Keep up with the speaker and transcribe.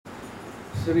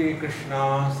Sri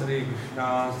Krishna, Sri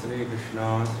Krishna, Sri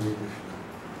Krishna, Sri Krishna.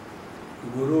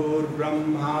 Gurur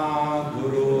Brahma,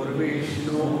 Gurur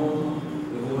Vishnu,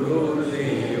 Gurur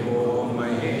Devo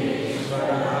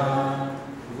Maheshwara,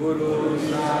 Guru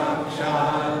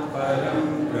Sakshat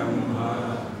Param Brahma,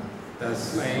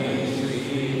 Tasmai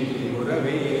Shri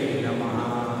Gurave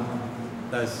Namaha,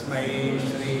 Tasmai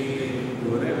Shri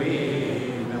Gurave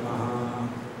Namaha.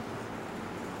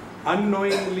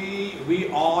 Unknowingly, we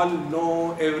all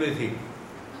know everything.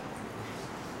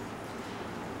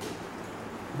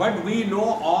 But we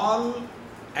know all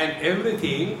and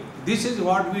everything. This is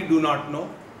what we do not know.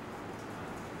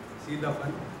 See the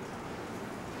fun?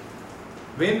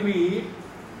 When we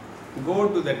go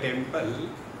to the temple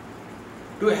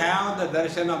to have the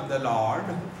darshan of the Lord,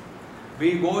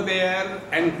 we go there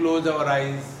and close our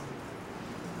eyes.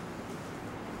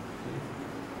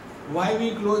 Why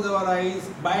we close our eyes?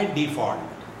 By default.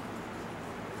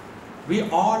 We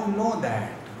all know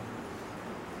that.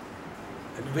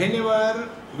 Whenever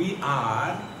we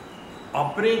are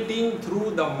operating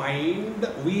through the mind,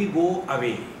 we go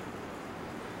away.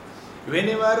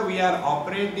 Whenever we are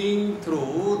operating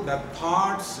through the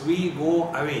thoughts, we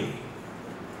go away.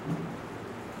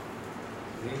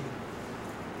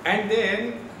 And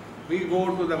then we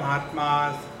go to the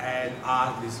Mahatmas and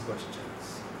ask these questions.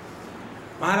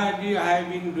 Maharajji, I have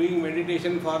been doing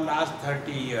meditation for last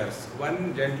 30 years.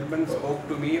 One gentleman spoke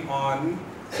to me on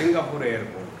Singapore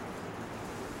airport.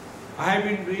 I have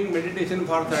been doing meditation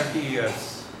for 30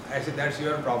 years. I said, that's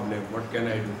your problem. What can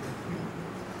I do?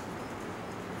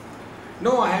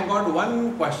 No, I have got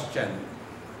one question.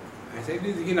 I said, it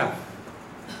is enough.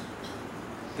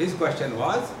 His question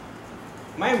was,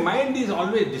 my mind is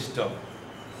always disturbed.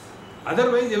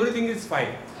 Otherwise, everything is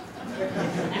fine.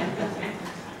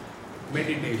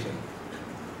 Meditation.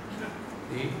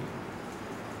 See?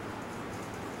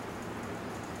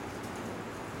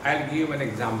 I'll give an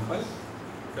example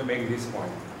to make this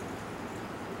point.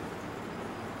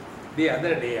 The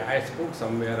other day I spoke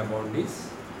somewhere about this.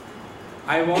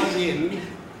 I was in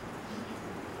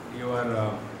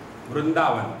your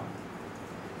Vrindavan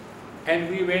and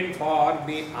we went for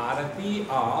the Arati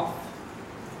of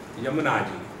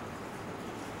Yamunaji.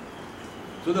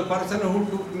 So the person who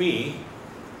took me,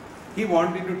 he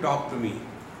wanted to talk to me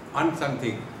on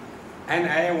something and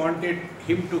I wanted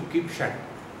him to keep shut.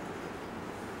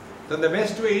 So the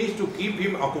best way is to keep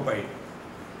him occupied.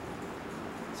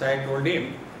 So I told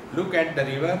him, look at the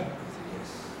river. He said,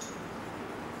 yes.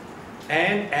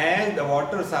 And as the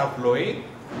waters are flowing,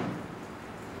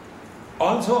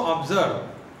 also observe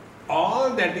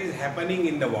all that is happening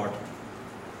in the water.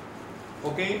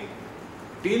 Okay?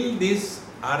 Till this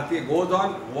Arati goes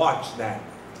on, watch that.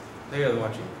 So he was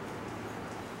watching.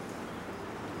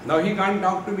 Now he can't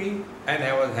talk to me and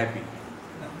I was happy.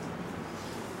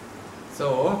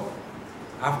 So,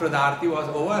 after the Arati was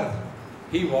over,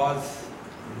 he was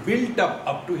built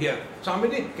up to here.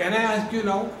 Swami, can I ask you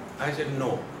now? I said,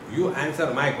 no. You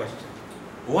answer my question.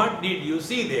 What did you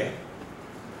see there?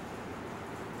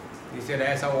 He said,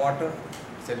 I saw water.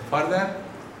 He said, further?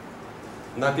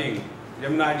 Nothing.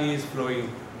 Yamunaji is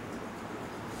flowing.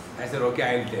 I said, okay,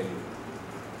 I will tell you.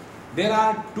 There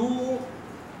are two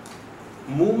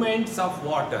movements of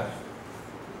water.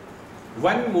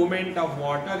 One movement of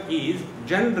water is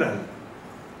general.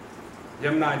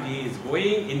 Yamunaji is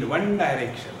going in one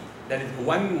direction. That is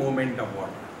one movement of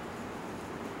water.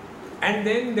 And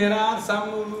then there are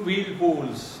some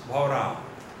whirlpools, bhaura.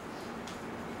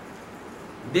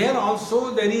 There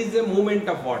also there is a movement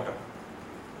of water.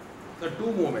 So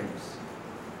two movements.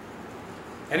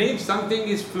 And if something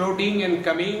is floating and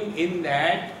coming in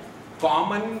that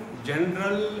common,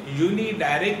 general,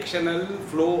 unidirectional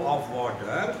flow of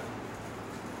water,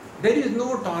 there is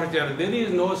no torture, there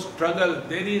is no struggle,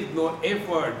 there is no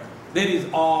effort, there is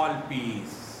all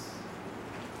peace.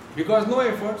 Because no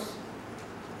efforts,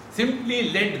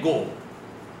 simply let go.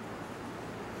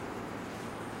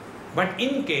 But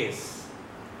in case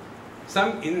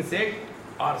some insect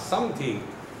or something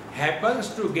happens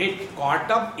to get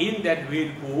caught up in that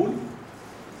whirlpool,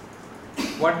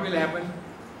 what will happen?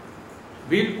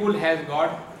 Whirlpool has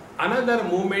got another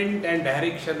movement and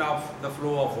direction of the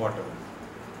flow of water.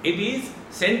 It is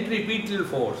centripetal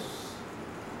force.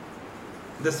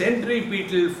 The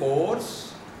centripetal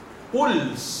force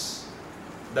pulls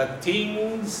the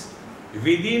things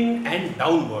within and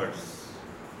downwards.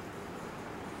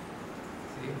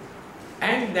 See?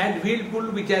 And that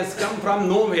whirlpool which has come from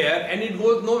nowhere and it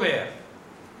goes nowhere.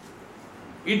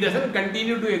 It doesn't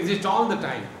continue to exist all the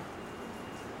time.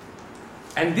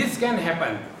 And this can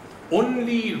happen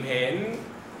only when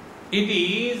it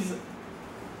is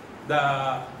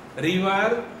the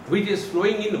river which is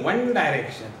flowing in one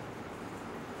direction.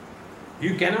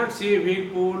 You cannot see a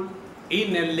whirlpool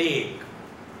in a lake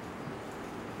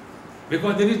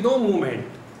because there is no movement.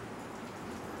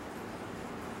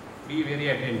 Be very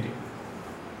attentive.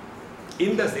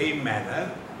 In the same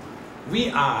manner, we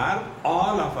are,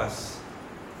 all of us,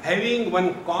 having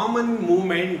one common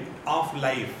movement of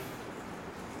life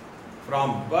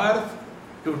from birth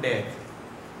to death.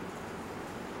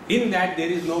 In that there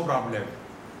is no problem.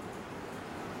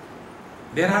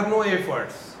 There are no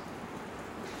efforts.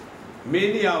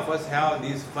 Many of us have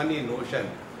this funny notion.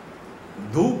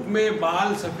 धूप में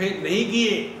बाल सफेद नहीं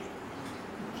किए,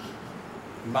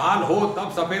 बाल हो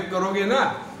तब सफेद करोगे ना.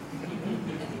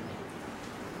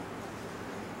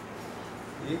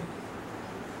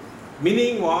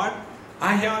 Meaning what?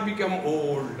 I have become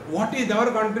old. What is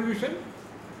our contribution?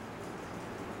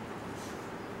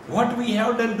 What we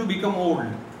have done to become old?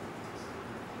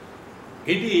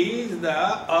 It is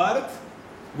the earth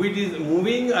which is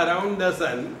moving around the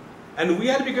sun and we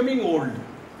are becoming old.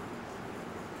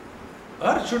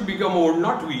 Earth should become old,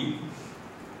 not we.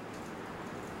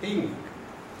 Think.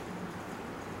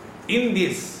 In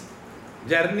this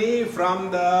journey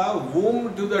from the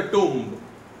womb to the tomb,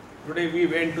 today we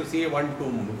went to see one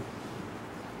tomb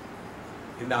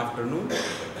in the afternoon.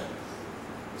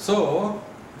 So,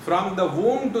 from the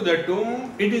womb to the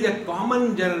tomb, it is a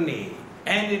common journey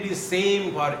and it is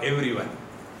same for everyone.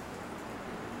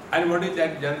 And what is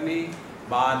that journey?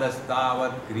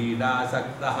 Balastavat krida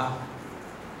saktaha,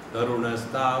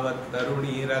 tarunastavat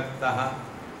taruniraktaha,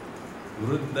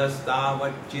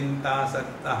 vruddhastavat chinta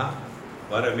saktaha,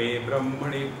 parame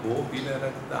brahmane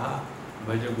kopinaraktaha,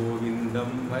 bhaja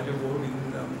govindam, bhaja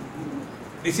govindam.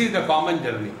 This is the common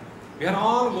journey. We are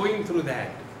all going through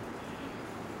that.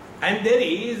 And there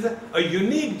is a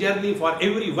unique journey for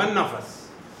every one of us.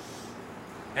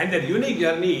 And the unique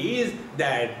journey is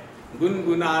that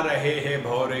Gunguna rahe hai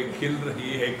bhaure khil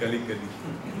rahi hai kali kali.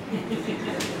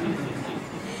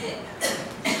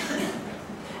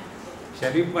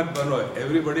 Sharif mat bano,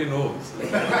 everybody knows.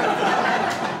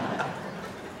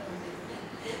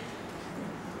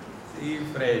 See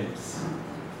friends,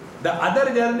 the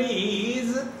other journey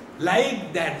is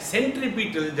like that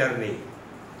centripetal journey.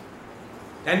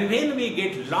 And when we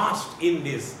get lost in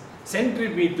this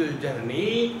centripetal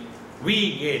journey,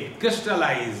 we get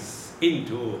crystallized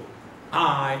into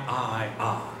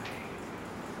I.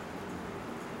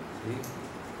 See?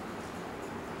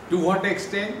 To what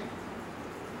extent?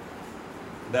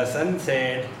 The son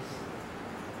said,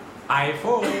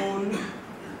 iPhone.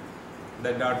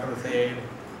 The daughter said,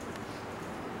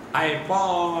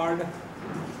 iPod.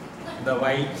 The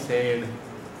wife said,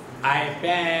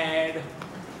 iPad.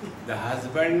 The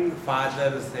husband,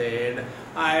 father said,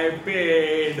 I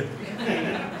paid.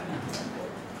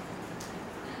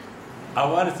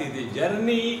 Ours is the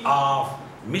journey of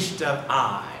Mr.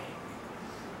 I.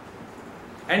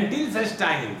 Until such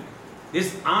time,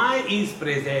 this I is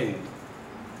present,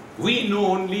 we know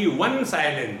only one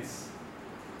silence.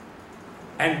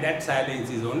 And that silence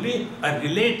is only a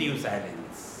relative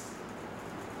silence.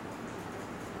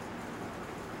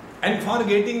 And for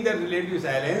getting the relative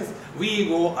silence, we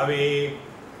go away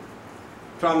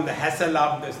from the hassle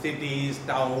of the cities,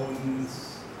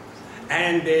 towns,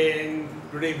 and then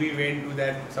today we went to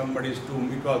that somebody's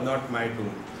tomb. It was not my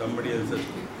tomb, somebody else's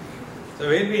tomb. So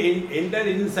when we enter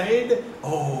inside,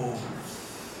 oh,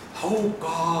 how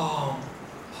calm,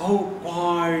 how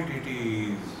quiet it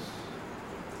is.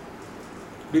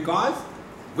 Because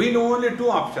we know only two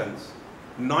options,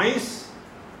 noise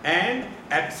and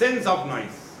absence of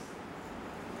noise.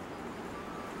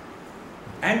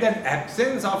 And that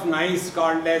absence of noise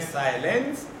called as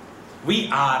silence, we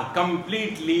are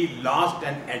completely lost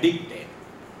and addicted.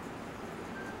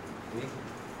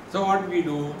 So what we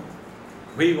do?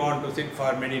 We want to sit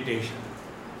for meditation.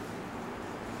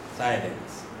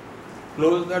 Silence.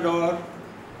 Close the door,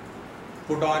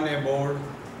 put on a board,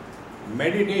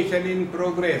 meditation in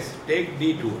progress, take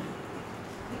detour.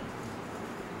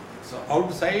 So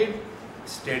outside,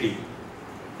 steady.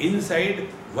 Inside,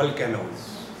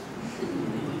 volcanoes.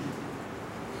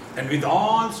 And with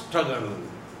all struggle,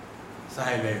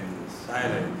 silence,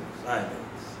 silence,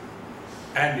 silence.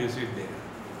 And you sit there.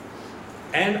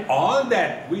 And all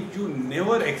that which you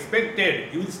never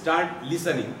expected, you will start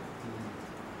listening.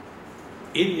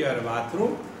 In your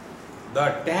bathroom,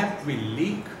 the tap will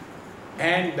leak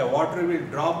and the water will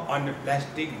drop on a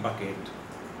plastic bucket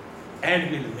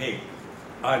and will make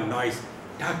a noise,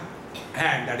 tuck,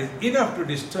 and that is enough to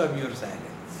disturb your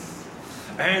silence.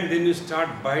 And then you start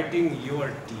biting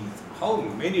your teeth. How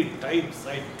many times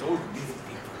I told these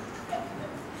people?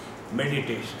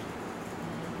 Meditation.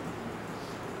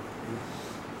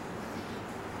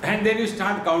 And then you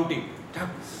start counting. Tuck.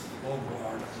 Oh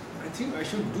God, I think I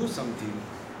should do something.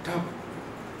 Tuck.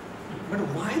 But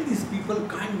why these people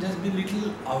can't just be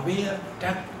little aware?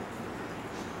 Tuck.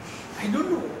 I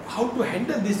don't know how to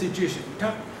handle this situation.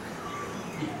 Tuck.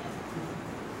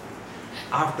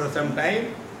 After some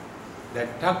time,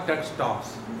 that tuck tuck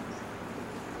stops.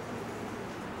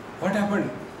 What happened?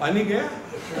 Pani gaya?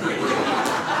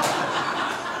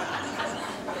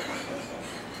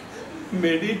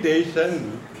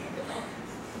 Meditation.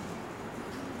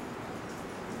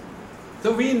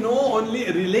 So we know only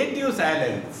relative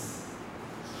silence.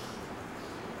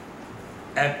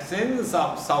 Absence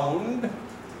of sound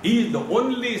is the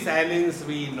only silence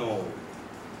we know.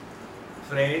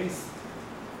 Friends,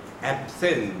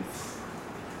 absence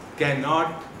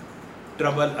cannot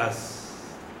trouble us.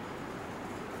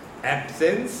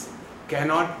 Absence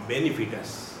cannot benefit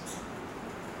us.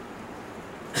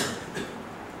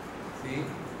 See?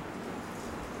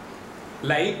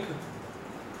 Like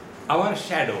our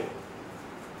shadow.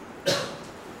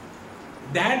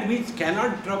 That which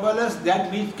cannot trouble us,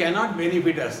 that which cannot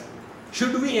benefit us.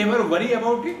 Should we ever worry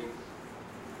about it?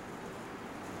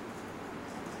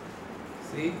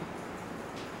 See?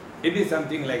 It is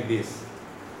something like this.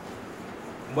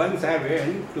 Once I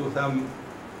went to some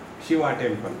Shiva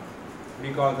temple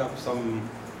because of some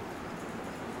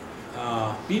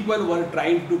people were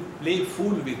trying to play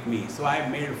fool with me, so I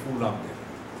made fool of them.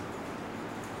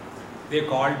 They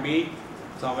called me,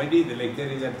 Swami, the lecture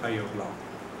is at 5 o'clock.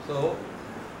 So,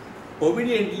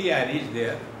 obediently I reached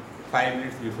there 5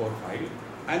 minutes before 5,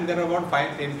 and there were about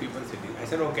 5-10 people sitting. I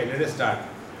said, okay, let us start.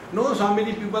 No, so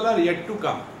many people are yet to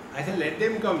come. I said, let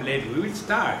them come late, we will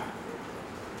start.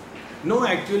 No,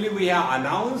 actually we have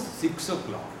announced 6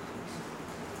 o'clock.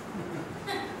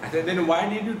 I said, then why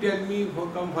did you tell me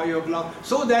to come 5 o'clock?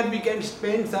 So that we can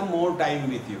spend some more time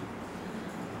with you.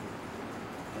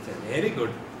 I said, very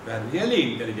good. You are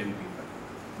really intelligent people.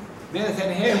 Then I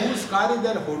said, hey, whose car is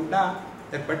that Honda?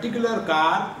 That particular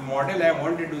car model, I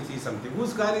wanted to see something.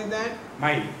 Whose car is that?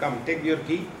 Mine. Come, take your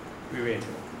key. We went.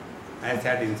 I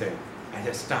sat inside. I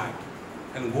said, start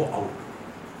and go out.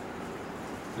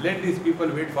 Let these people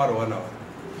wait for 1 hour.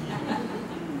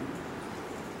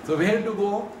 So where to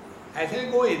go? I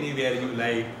said, go anywhere you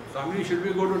like. Swami, should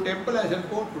we go to temple? I said,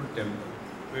 go to temple.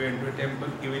 We went to a temple,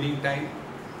 evening time,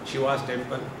 Shiva's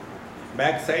temple.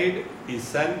 Backside is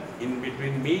sun, in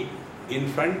between me, in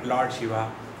front Lord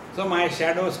Shiva. So my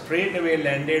shadow straight away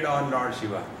landed on Lord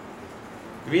Shiva.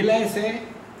 Will I say,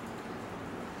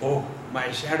 oh, my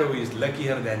shadow is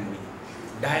luckier than me,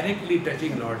 directly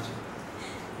touching Lord Shiva.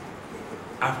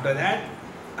 After that,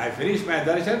 I finished my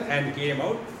darshan and came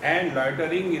out and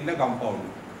loitering in the compound.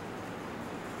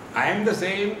 I am the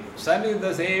same, sun is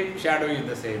the same, shadow is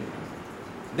the same.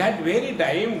 That very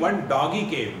time, one doggy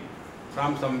came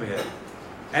from somewhere.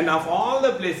 And of all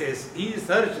the places, he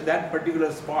searched that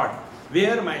particular spot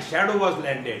where my shadow was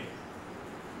landed.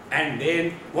 And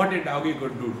then, what a doggy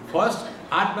could do. First,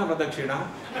 Atma Pradakshina.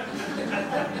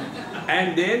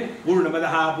 And then,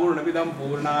 Purnamadaha Purnamidam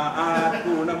Purna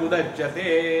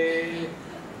Purnamudachyate.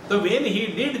 So when he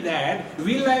did that,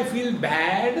 will I feel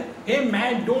bad? Hey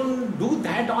man, don't do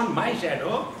that on my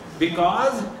shadow,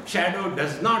 because shadow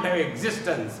does not have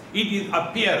existence. It is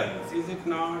appearance, is it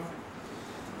not?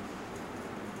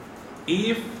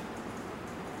 If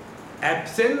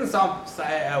absence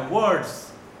of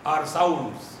words or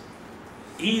sounds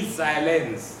is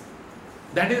silence,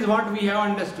 that is what we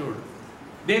have understood,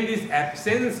 then this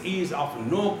absence is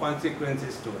of no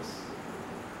consequences to us.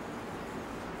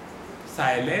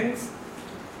 Silence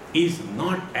is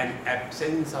not an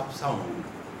absence of sound.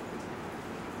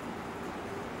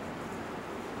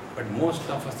 But most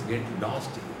of us get lost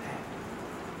in that.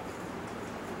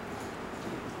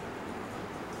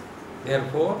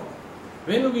 Therefore,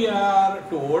 when we are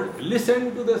told,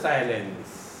 listen to the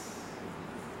silence,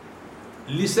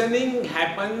 listening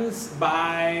happens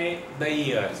by the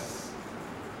ears.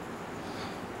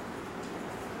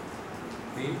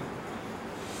 See?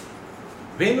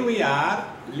 When we are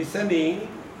listening,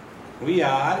 we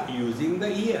are using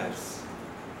the ears.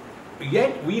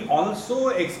 Yet we also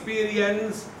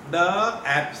experience the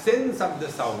absence of the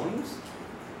sounds.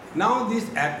 Now this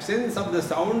absence of the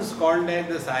sounds called as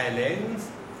the silence,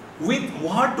 with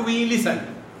what we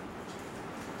listen.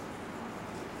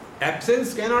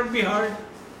 Absence cannot be heard.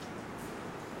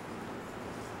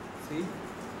 See?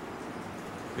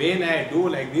 When I do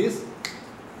like this,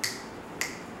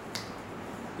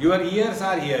 your ears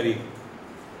are hearing.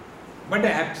 But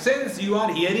the absence you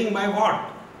are hearing by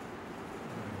what?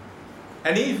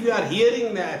 And if you are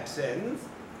hearing the absence,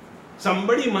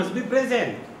 somebody must be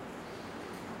present.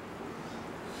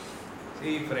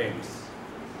 See, friends.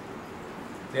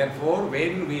 Therefore,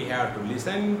 when we have to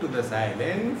listen to the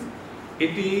silence,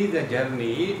 it is a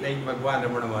journey, like Bhagwan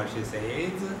Ramana Maharshi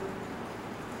says,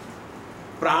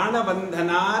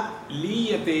 Pranabandhanat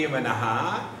liyate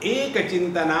manaha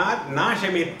ekachintanat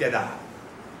nashametyada.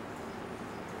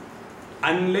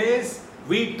 Unless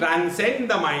we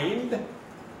transcend the mind,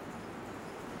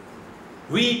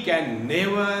 we can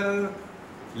never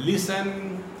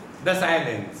listen the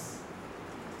silence.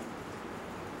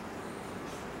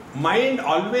 Mind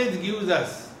always gives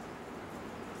us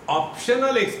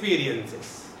optional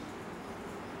experiences.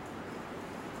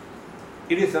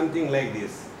 It is something like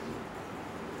this.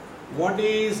 What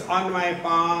is on my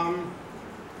palm?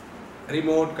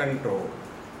 Remote control.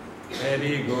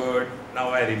 Very good. Now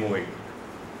I remove it.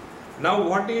 Now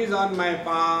what is on my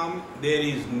palm? There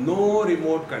is no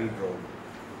remote control.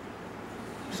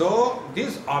 So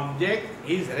this object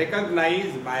is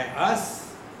recognized by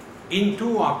us in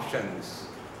two options,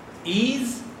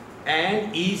 is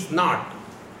and is not.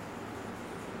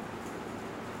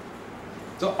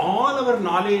 So all our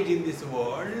knowledge in this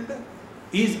world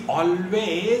is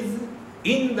always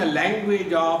in the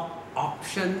language of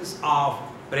options of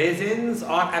presence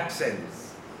or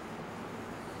absence.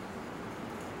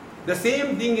 The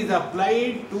same thing is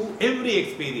applied to every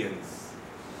experience.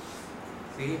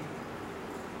 See?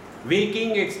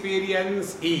 Waking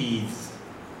experience is.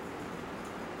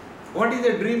 What is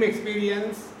a dream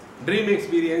experience? Dream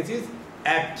experience is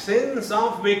absence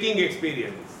of waking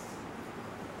experience.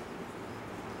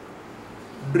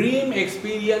 Dream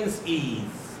experience is.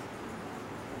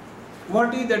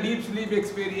 What is the deep sleep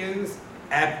experience?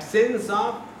 Absence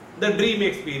of the dream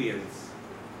experience.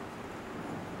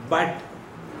 But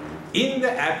in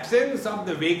the absence of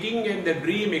the waking and the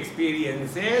dream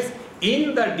experiences,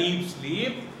 in the deep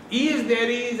sleep, there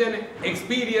is an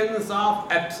experience of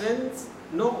absence?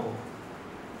 No.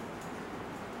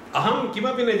 Aham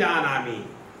kimapi na janami.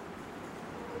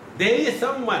 There is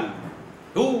someone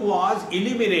who was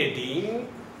eliminating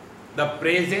the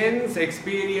presence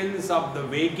experience of the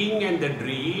waking and the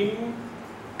dream,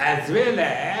 as well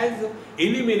as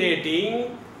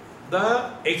eliminating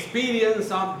the experience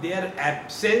of their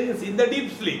absence in the deep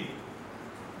sleep.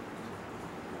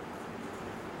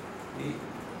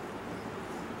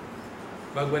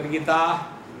 Bhagavad Gita,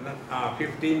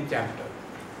 15th chapter.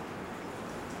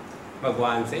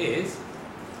 Bhagwan says,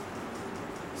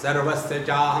 Sarvasya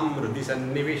chaham hrudi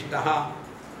sannivishtaha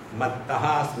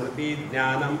mattaha smriti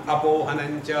jnanam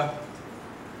apohanancha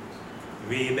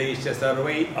vedaisya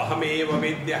sarvai ahameva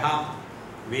vidyaha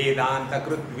vedanta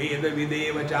krut veda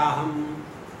videva chaham.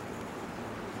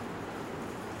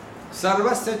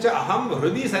 Sarvasya cha aham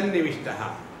hrudi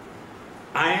sannivishtaha.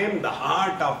 I am the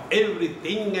heart of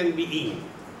everything and being.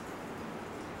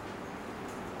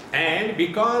 And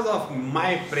because of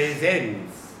my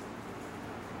presence,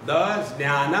 the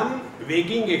jnanam,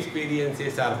 waking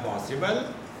experiences are possible.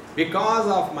 Because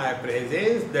of my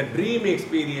presence, the dream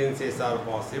experiences are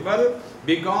possible.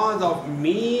 Because of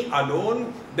me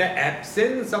alone, the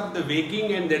absence of the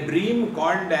waking and the dream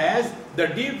called as the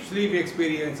deep sleep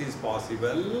experience is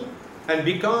possible. And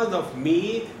because of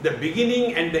me, the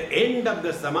beginning and the end of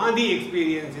the samadhi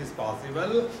experience is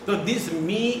possible. So this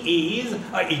me is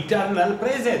an eternal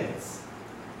presence.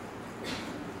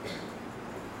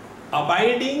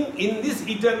 Abiding in this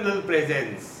eternal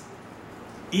presence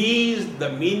is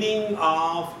the meaning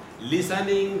of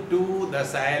listening to the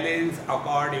silence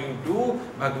according to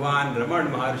Bhagwan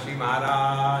Ramana Maharshi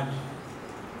Maharaj.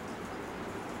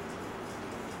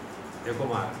 Dekho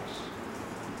Maharaj.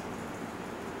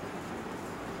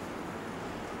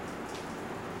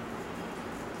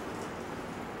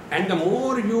 And the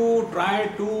more you try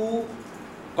to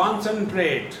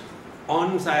concentrate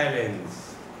on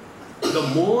silence, the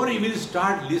more you will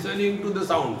start listening to the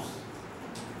sounds.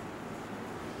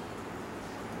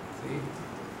 See?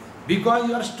 Because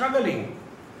you are struggling.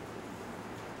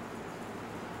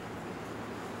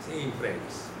 See,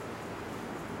 friends.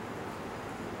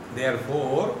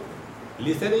 Therefore,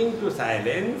 listening to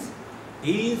silence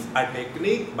is a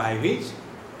technique by which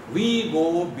we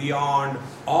go beyond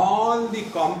all the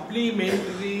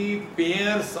complementary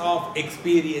pairs of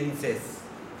experiences.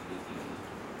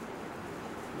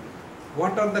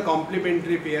 What are the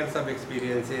complementary pairs of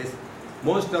experiences?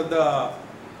 Most of the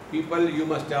people you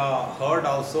must have heard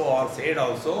also or said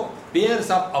also, pairs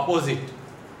of opposite.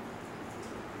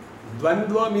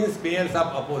 Dvandva means pairs of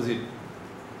opposite.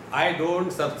 I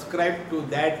don't subscribe to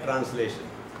that translation.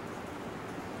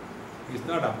 It's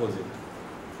not opposite.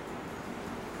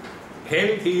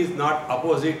 Health is not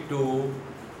opposite to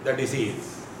the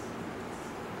disease.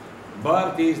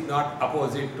 Birth is not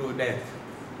opposite to death.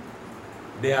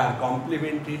 They are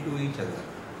complementary to each other.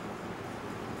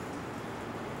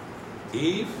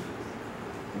 If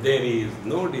there is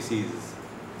no disease,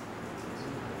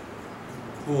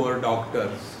 poor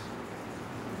doctors,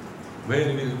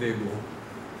 where will they go?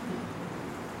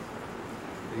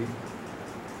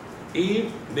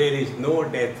 If there is no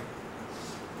death,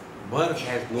 birth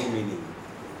has no meaning.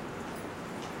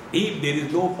 If there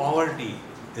is no poverty,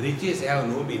 riches have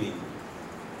no meaning.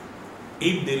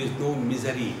 If there is no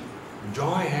misery,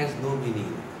 joy has no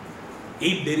meaning.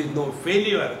 If there is no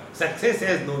failure, success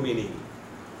has no meaning.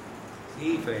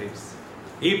 See, friends,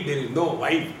 if there is no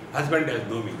wife, husband has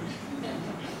no meaning.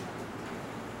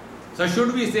 So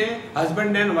should we say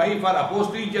husband and wife are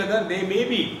opposed to each other? They may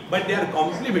be, but they are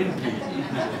complementary.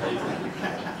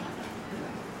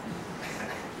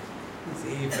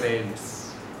 See,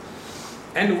 friends.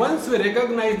 And once we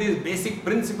recognize this basic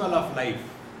principle of life,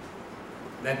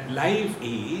 that life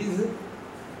is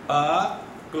a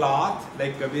cloth,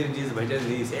 like Kabirji's bhajan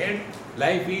he said,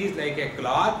 life is like a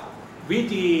cloth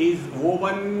which is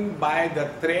woven by the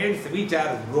threads which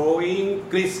are growing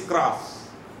crisscross.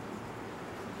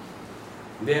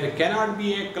 There cannot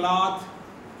be a cloth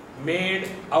made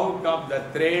out of the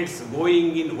threads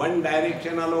going in one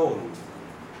direction alone.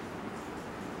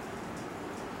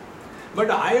 But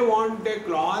I want a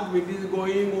cloth which is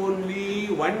going only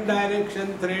one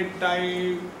direction thread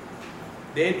type.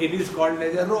 Then it is called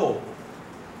as a rope.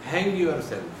 Hang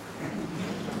yourself.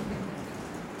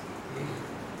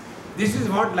 This is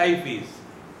what life is.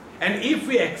 And if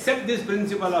we accept this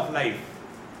principle of life,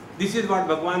 this is what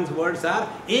Bhagwan's words are.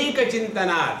 Eka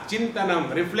chintanat,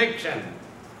 chintanam, reflection.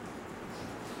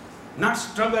 Not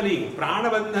struggling.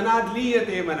 Pranabandhanat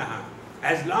liyate manaha.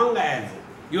 As long as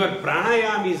your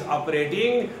pranayam is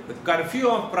operating, the curfew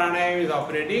of pranayam is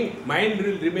operating, mind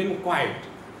will remain quiet.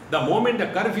 The moment the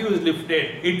curfew is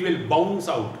lifted, it will bounce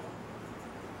out.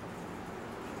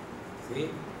 See?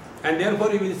 And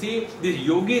therefore you will see these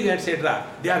yogis, etc.,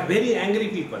 they are very angry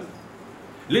people.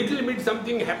 Little bit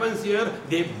something happens here,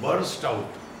 they burst out.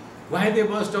 Why they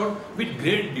burst out? With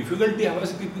great difficulty I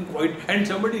was keeping quiet and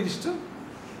somebody disturbed.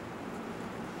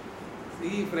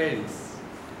 See, friends.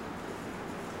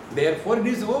 Therefore it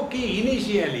is okay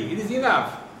initially, it is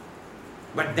enough.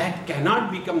 But that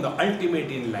cannot become the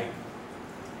ultimate in life.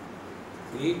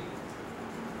 See?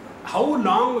 How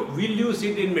long will you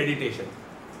sit in meditation?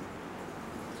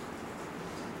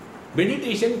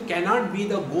 Meditation cannot be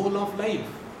the goal of life.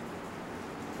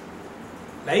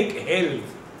 Like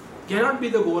health cannot be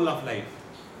the goal of life.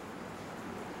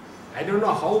 I don't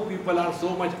know how people are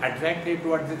so much attracted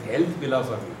towards this health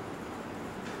philosophy.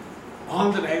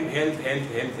 All the time health.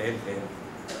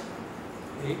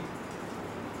 See?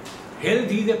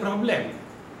 Health is a problem.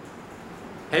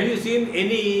 Have you seen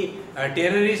any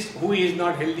terrorist who is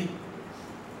not healthy?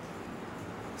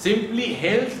 Simply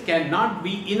health cannot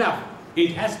be enough.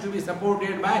 It has to be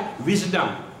supported by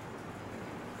wisdom.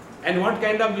 And what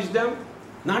kind of wisdom?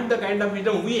 Not the kind of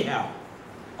wisdom we have.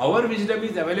 Our wisdom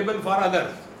is available for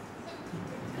others.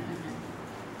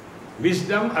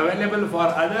 Wisdom available for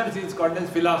others is called as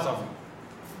philosophy.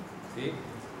 See?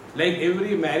 Like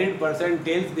every married person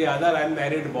tells the other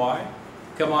unmarried boy,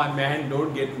 come on man,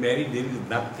 don't get married, there is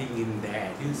nothing in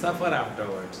that. He'll suffer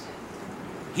afterwards.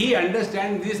 He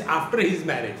understands this after his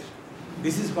marriage.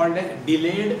 This is called as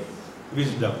delayed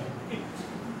wisdom.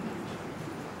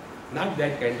 Not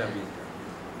that kind of wisdom.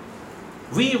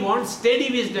 We want steady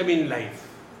wisdom in life.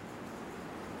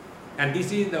 And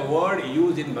this is the word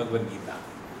used in Bhagavad Gita.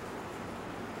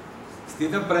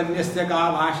 Sthita prajnasya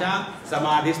ka bhasha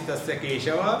samadhistasya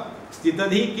keshava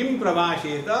sthitadhi kim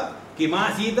pravasheta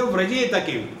kimasita vrajeta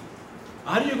kim.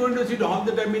 Are you going to sit all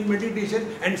the time in meditation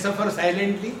and suffer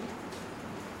silently?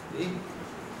 See?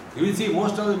 You will see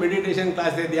most of the meditation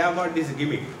classes, they have got this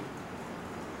gimmick.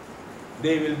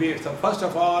 They will be, so first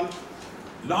of all,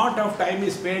 lot of time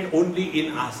is spent only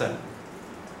in asana.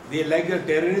 They like the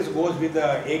terrorist goes with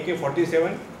the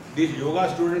AK-47. These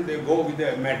yoga students, they go with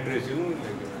the mattress, you know,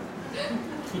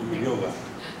 like yoga.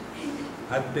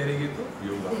 Hath teregi to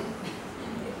yoga.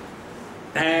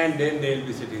 And then they will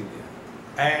be sitting there.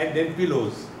 And then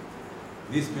pillows.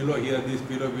 This pillow here, this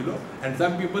pillow, and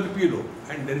some people pillow,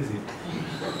 and then sit.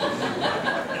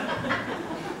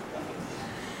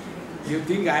 You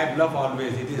think I bluff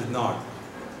always, it is not.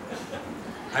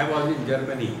 I was in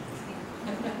Germany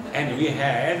and we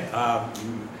had a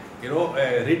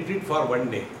retreat for one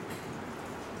day.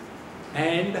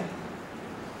 And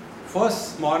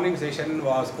first morning session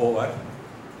was over,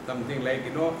 something like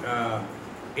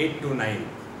 8 to 9.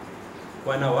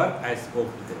 1 hour I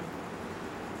spoke to them.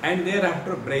 And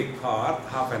thereafter break for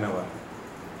half an hour.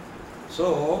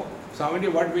 So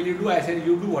Swamiji, what will you do? I said,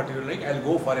 you do what you like. I'll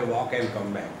go for a walk and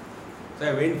come back. So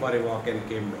I went for a walk and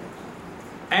came back.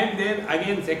 And then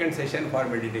again second session for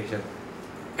meditation.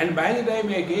 And by the time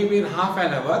I came in half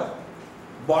an hour,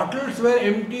 bottles were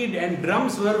emptied and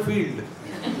drums were filled.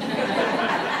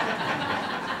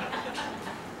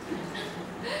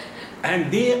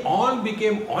 And they all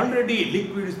became already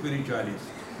liquid spiritualists.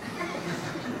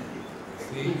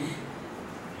 See?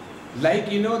 Like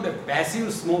the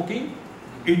passive smoking,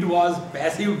 it was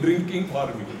passive drinking for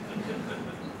me.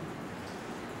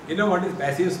 You know what is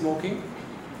passive smoking?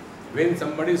 When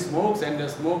somebody smokes and the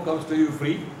smoke comes to you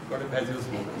free, what is passive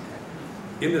smoking?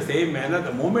 In the same manner,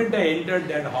 the moment I entered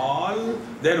that hall,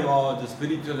 there was a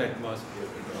spiritual atmosphere.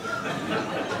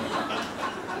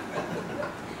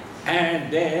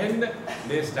 And then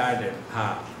they started.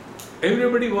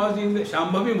 Everybody was in the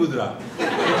Shambhavi Mudra.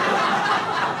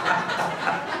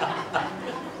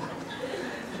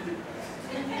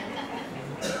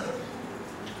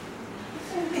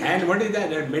 And what is that?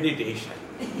 That meditation.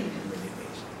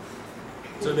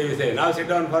 So they say, now sit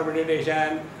down for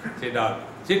meditation, sit down.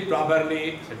 Sit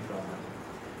properly, sit properly.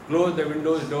 Close the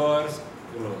windows, doors,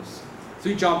 close.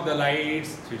 Switch off the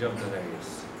lights, switch off the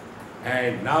lights.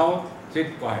 And now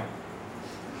sit quiet.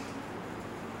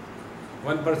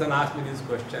 One person asked me this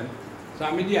question.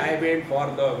 Swamiji, I went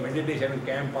for the meditation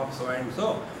camp of so and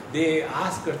so. They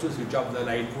asked us to switch off the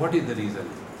light. What is the reason?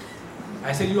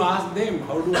 I said, you ask them.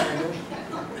 How do I know?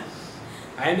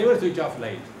 I never switch off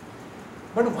light.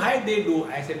 But why they do?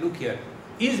 I said, look here.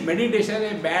 Is meditation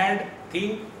a bad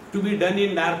thing to be done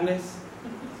in darkness?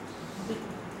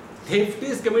 Theft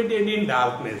is committed in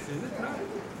darkness, is it not?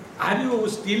 Are you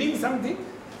stealing something?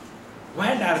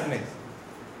 Why darkness?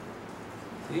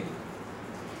 See?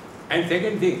 And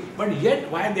second thing, but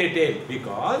yet why they tell?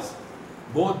 Because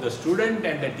both the student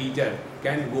and the teacher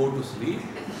can go to sleep.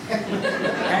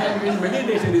 And when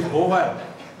meditation is over,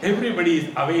 everybody is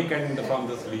awakened from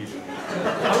the sleep.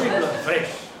 How it was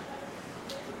fresh.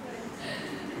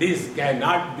 This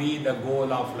cannot be the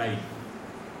goal of life.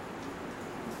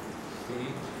 See?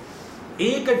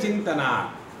 Eka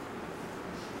Chintana.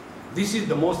 This is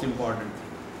the most important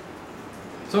thing.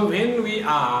 So when we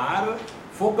are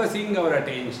focusing our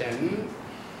attention,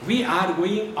 we are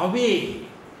going away.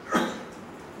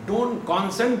 Don't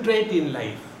concentrate in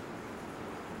life.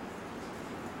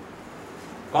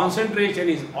 Concentration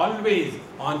is always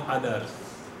on others.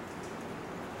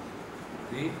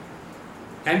 See?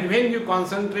 And when you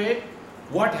concentrate,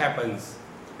 what happens?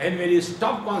 And when you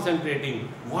stop concentrating,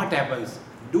 what happens?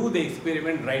 Do the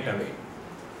experiment right away.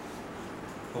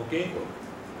 Okay?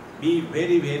 Be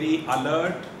very, very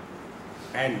alert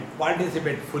and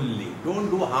participate fully. Don't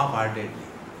do half-heartedly.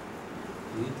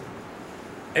 See?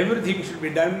 Everything should be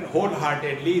done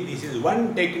wholeheartedly. This is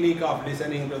one technique of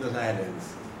listening to the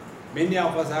silence. Many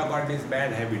of us have got this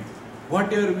bad habit.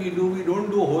 Whatever we don't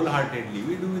do wholeheartedly.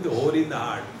 We do with the hole in the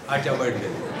heart. Acha birthday.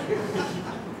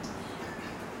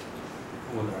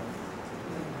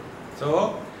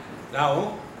 So,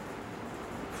 now,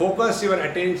 focus your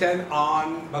attention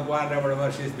on Bhagwan Ramana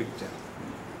Maharshi's picture.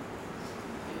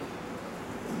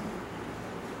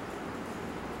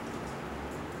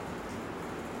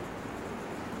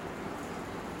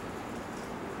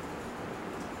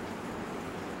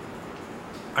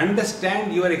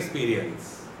 Understand your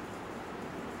experience.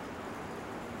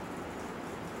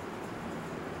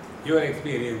 Your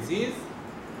experience is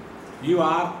you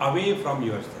are away from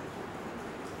yourself.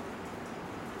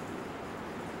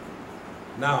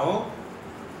 Now,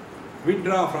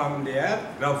 withdraw from there.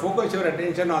 Now, focus your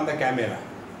attention on the camera.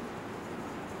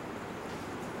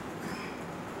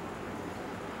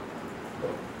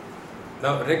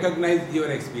 Now, recognize your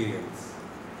experience.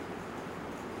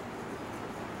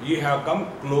 You have come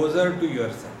closer to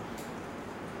yourself.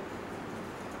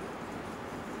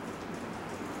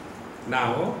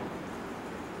 Now,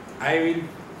 I will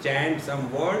chant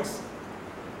some words.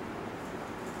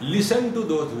 Listen to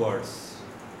those words.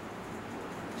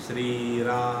 Sri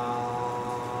Ram.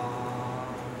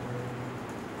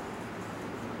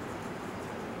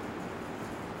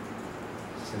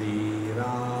 Sri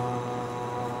Ram.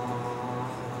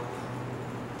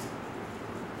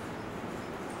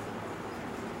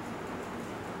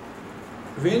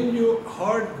 When you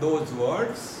heard those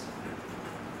words,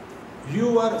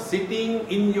 you are sitting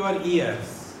in your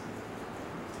ears.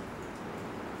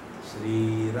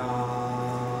 Sri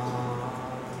Ram.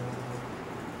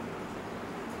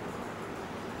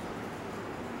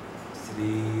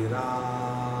 Sri Ram.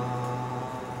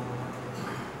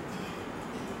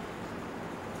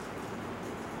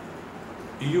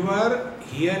 Your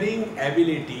hearing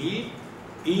ability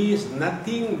is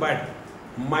nothing but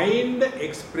mind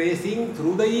expressing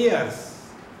through the ears.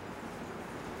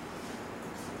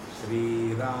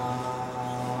 Sri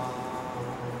Ram,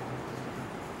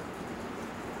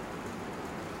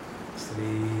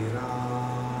 Sri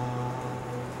Ram.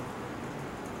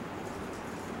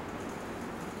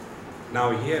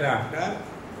 Now hereafter,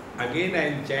 again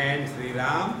I will chant Sri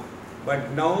Ram,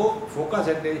 but now focus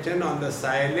attention on the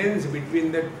silence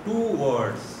between the two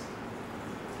words.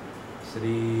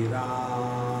 Sri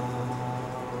Ram,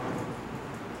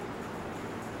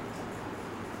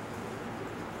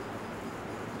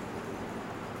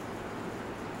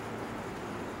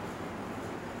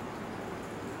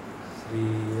 Sri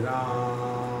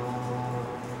Ram,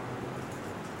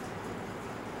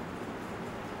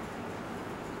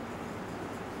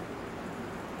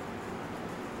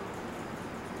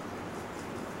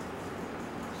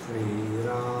 Sri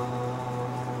Ram.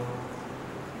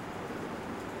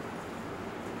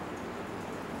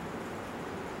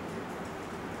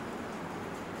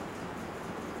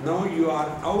 Now you are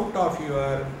out of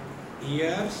your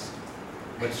ears,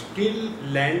 but still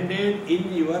landed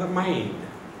in your mind.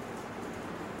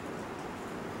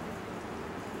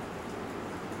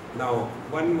 Now,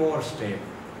 one more step.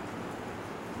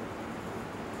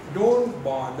 Don't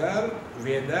bother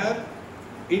whether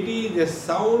it is a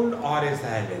sound or a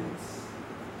silence.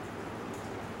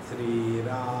 Sri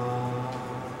Ram,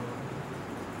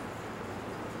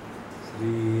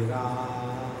 Sri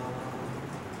Ram,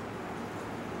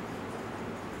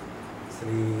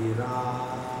 Sri Ram.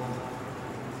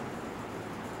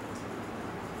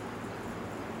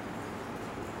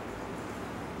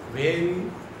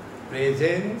 When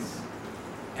presence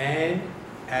and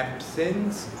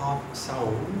absence of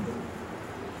sound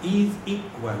is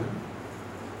equal,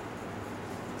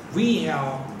 we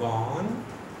have gone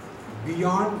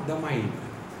beyond the mind.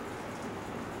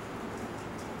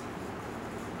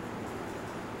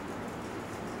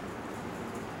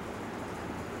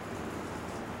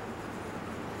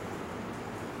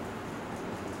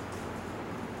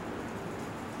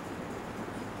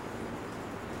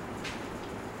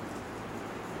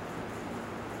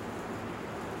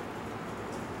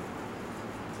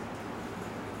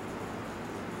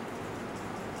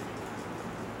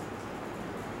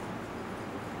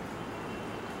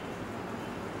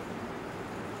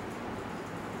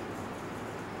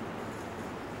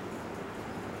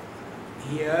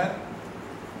 Here,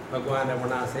 Bhagavan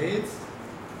Ramana says,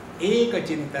 Eka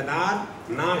Chintanat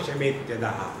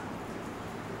Nashametyadaha.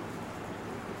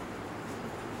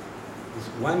 This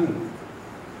one,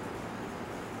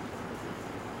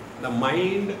 the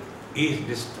mind is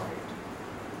destroyed.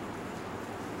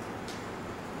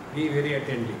 Be very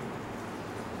attentive.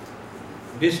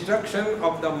 Destruction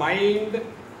of the mind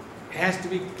has to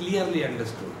be clearly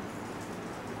understood.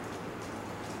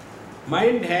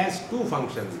 Mind has two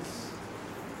functions.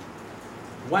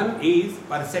 One is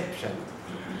perception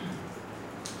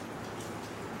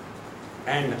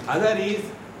and other is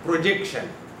projection.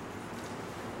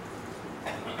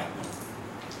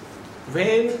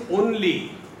 When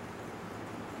only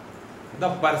the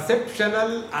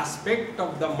perceptual aspect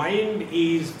of the mind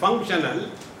is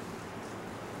functional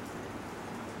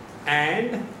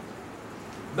and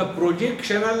the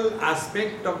projectional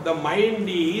aspect of the mind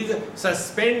is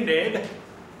suspended,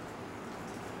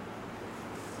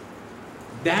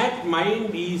 that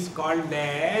mind is called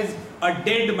as a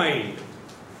dead mind.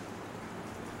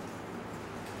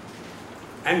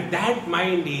 And that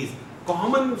mind is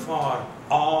common for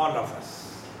all of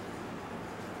us.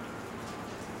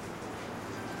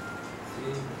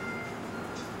 See,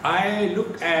 I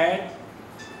look at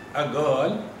a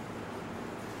girl,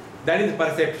 that is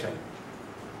perception.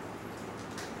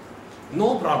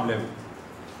 No problem.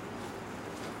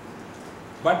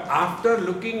 But after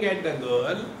looking at the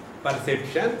girl,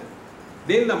 perception,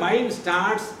 then the mind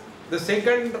starts the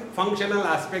second functional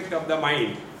aspect of the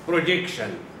mind,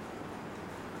 projection.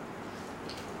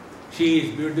 She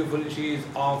is beautiful, she is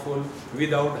awful,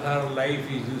 without her life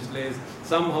is useless.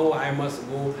 Somehow I must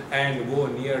go and go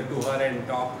near to her and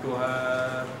talk to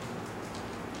her.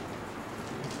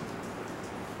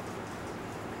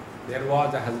 There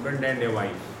was a husband and a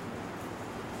wife.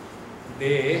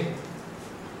 They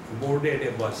boarded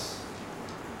a bus.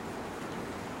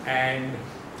 And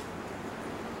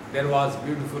there was a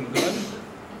beautiful girl,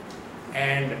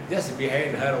 and just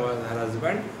behind her was her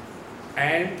husband,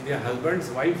 and the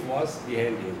husband's wife was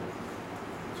behind him.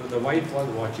 So the wife was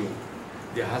watching.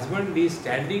 The husband is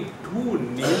standing too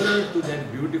near to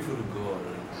that beautiful girl.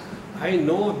 I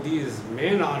know these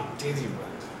men are terrible.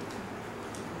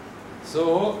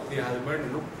 So the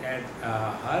husband looked at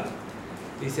her.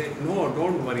 He said, "No,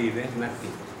 don't worry, there's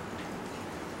nothing."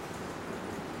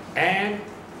 And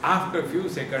after a few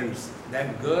seconds,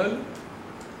 that girl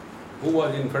who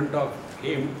was in front of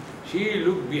him, she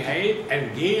looked behind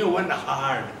and gave one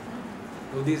heart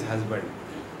to this husband.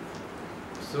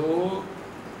 So,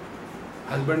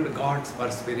 husband got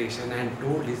perspiration and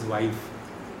told his wife,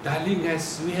 "Darling, I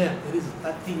swear there is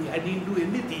nothing, I didn't do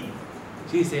anything."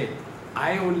 She said,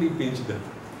 "I only pinched her."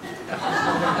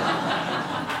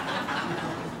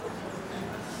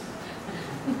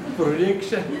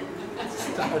 Projection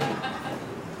started.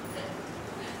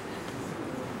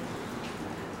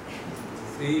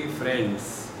 See,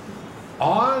 friends,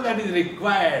 all that is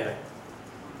required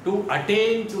to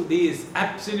attain to this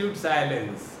absolute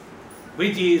silence,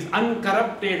 which is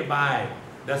uncorrupted by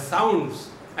the sounds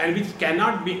and which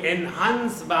cannot be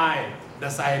enhanced by the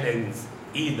silence,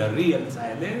 is the real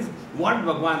silence, what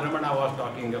Bhagavan Ramana was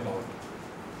talking about.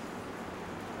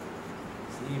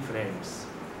 See, friends,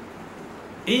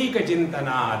 Eka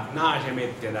Chintanat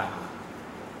Nashametyadaha.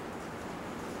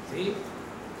 See,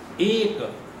 Eka.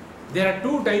 There are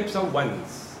two types of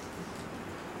ones.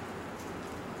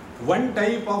 One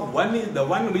type of one is the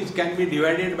one which can be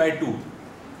divided by two,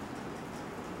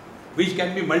 which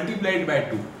can be multiplied by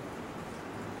two.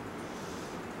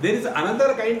 There is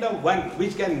another kind of one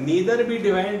which can neither be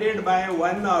divided by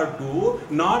one or two,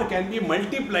 nor can be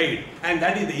multiplied, and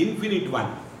that is the infinite one.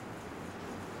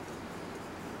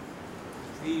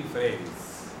 See,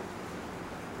 friends,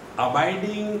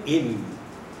 abiding in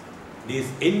this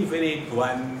infinite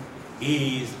one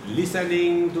is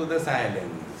listening to the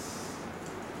silence.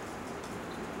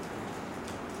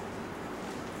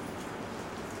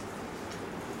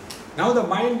 Now the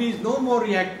mind is no more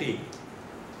reacting.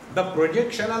 The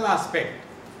projectional aspect,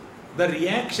 the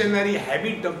reactionary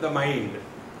habit of the mind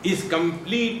is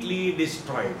completely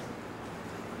destroyed.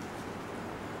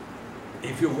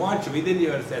 If you watch within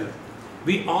yourself,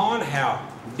 we all have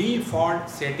default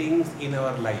settings in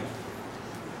our life.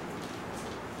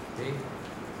 See?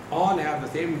 All have the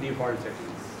same default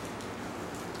settings.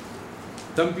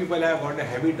 Some people have got a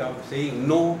habit of saying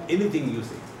no anything you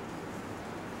say.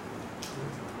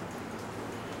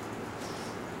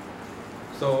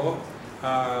 So,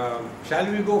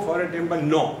 shall we go for a temple?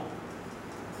 No.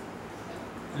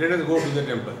 Let us go to the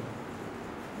temple.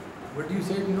 But you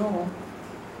said no.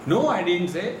 No, I didn't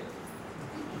say.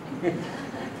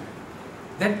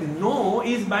 That no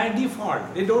is by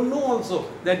default. They don't know also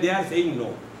that they are saying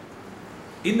no.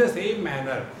 In the same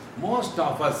manner, most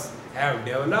of us have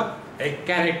developed a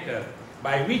character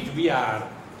by which we are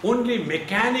only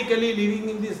mechanically living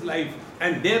in this life,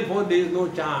 and therefore there is no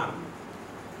charm.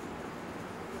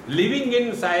 Living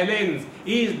in silence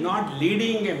is not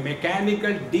leading a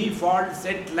mechanical default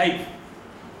set life.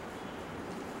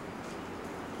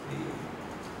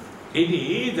 It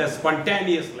is a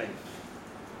spontaneous life.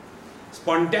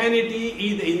 Spontaneity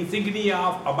is the insignia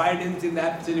of abidance in the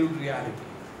absolute reality.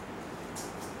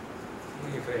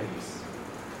 Hey friends,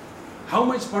 how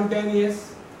much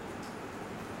spontaneous?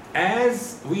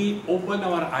 As we open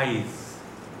our eyes,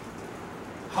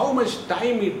 how much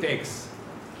time it takes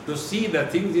to see the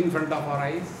things in front of our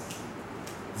eyes?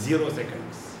 0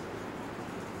 seconds.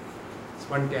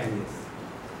 Spontaneous.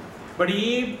 But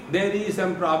if there is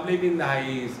some problem in the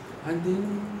eyes, and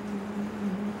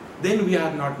then we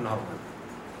are not normal.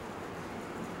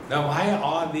 Now why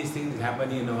all these things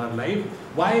happen in our life,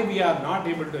 why we are not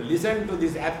able to listen to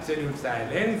this absolute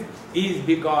silence, is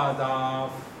because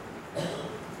of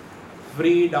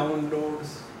free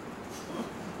downloads,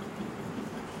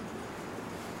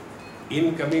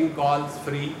 incoming calls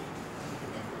free.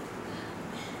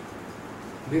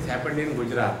 This happened in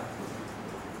Gujarat.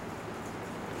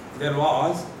 There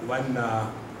was one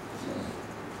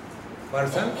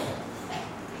person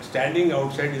standing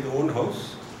outside his own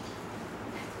house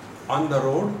on the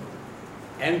road,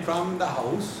 and from the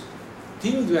house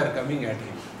things were coming at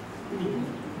him.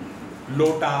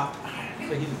 Lota,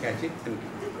 so he'll catch it and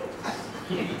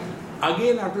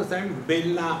again after some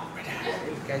bella,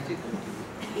 he'll catch it.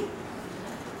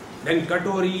 Then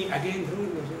katori, again.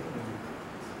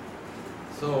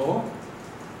 So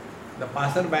the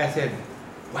passerby said,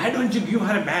 "Why don't you give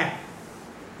her back?"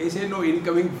 He said, "No,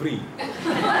 incoming free."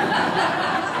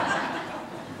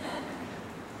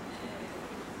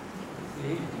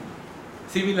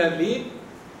 Similarly,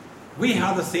 we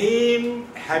have the same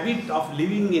habit of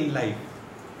living in life.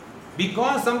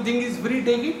 Because something is free,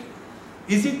 take it.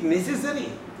 Is it necessary?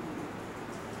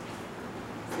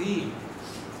 See,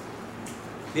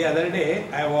 the other day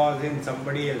I was in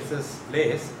somebody else's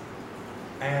place,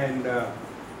 and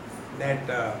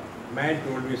that man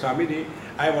told me, "Swamiji,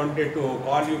 I wanted to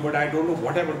call you, but I don't know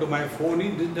what happened to my phone.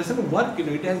 It doesn't work,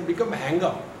 it has become a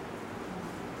hang-up."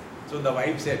 So the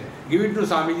wife said, give it to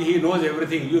Swamiji, he knows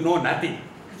everything, you know nothing.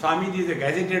 Swamiji is a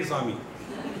gazetted Swami.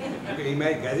 Okay,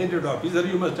 my gazetted officer,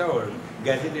 you must have heard.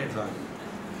 Gazetted Swami.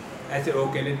 I said,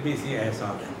 okay, let me see, I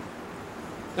saw that.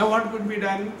 Now what could be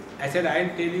done? I said, I'll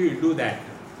tell you, you do that.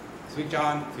 Switch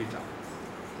on, switch off.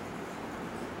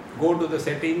 Go to the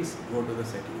settings, go to the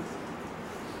settings.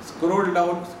 Scroll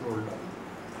down, scroll down.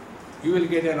 You will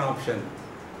get an option.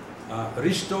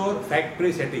 Restore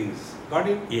factory settings. Got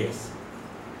it? Yes.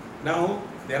 Now,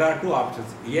 there are two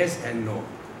options, yes and no.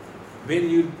 When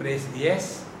you press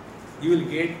yes, you will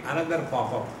get another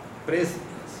pop-up. Press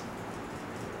yes.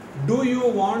 Do you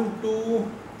want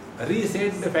to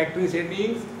reset the factory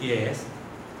settings? Yes.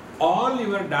 All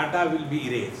your data will be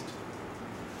erased.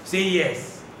 Say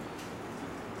yes.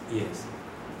 Yes.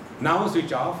 Now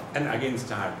switch off and again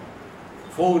start.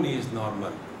 Phone is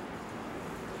normal.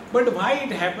 But why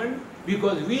it happened?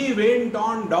 Because we went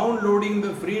on downloading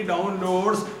the free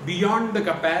downloads beyond the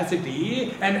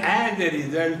capacity, and as a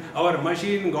result, our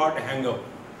machine got hung up.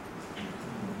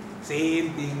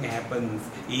 Same thing happens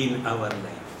in our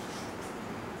life.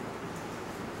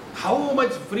 How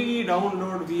much free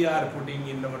download we are putting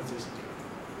in our system?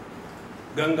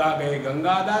 Ganga gaye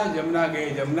Gangadas, Jamna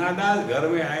gaye Jamnadas, ghar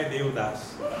mein aaye Devdas.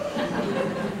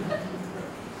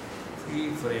 See,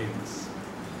 friends.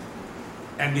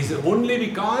 And this is only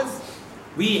because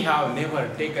we have never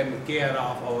taken care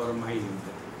of our mind.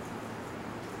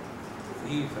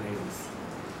 See, friends.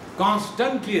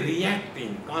 Constantly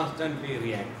reacting.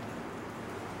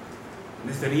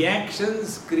 These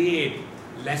reactions create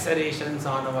lacerations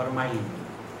on our mind.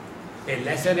 A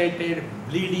lacerated,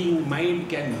 bleeding mind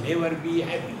can never be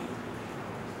happy.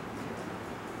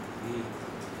 See?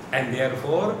 And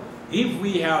therefore, if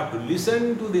we have to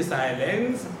listen to the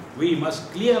silence, we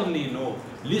must clearly know,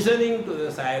 listening to the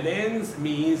silence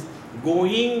means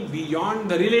going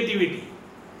beyond the relativity.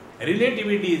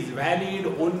 Relativity is valid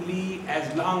only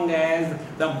as long as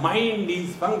the mind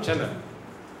is functional.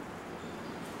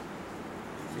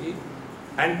 See?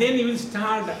 And then you will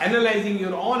start analyzing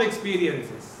your own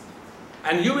experiences,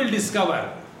 and you will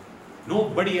discover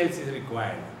nobody else is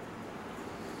required.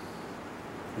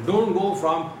 Don't go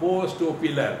from post to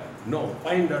pillar. No,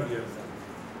 find out yourself.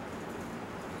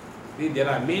 See, there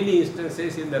are many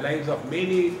instances in the lives of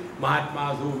many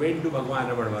Mahatmas who went to Bhagwan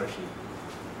Ramana Maharshi.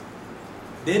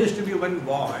 There used to be one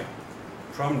boy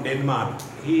from Denmark.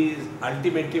 He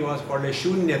ultimately was called a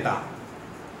Shunyata.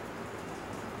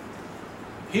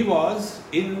 He was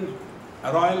in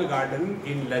a royal garden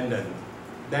in London.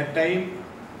 That time,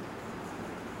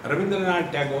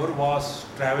 Rabindranath Tagore was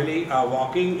traveling,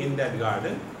 walking in that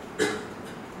garden,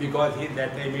 because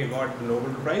that time he got the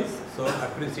Nobel Prize, so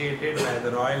appreciated by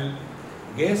the royal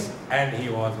guest, and he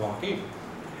was walking.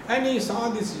 And he saw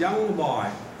this young boy,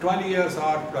 12 years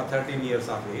or 13 years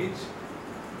of age.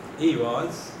 He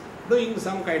was doing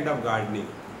some kind of gardening.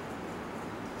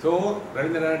 So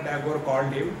Rabindranath Tagore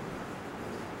called him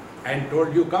and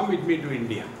told, you come with me to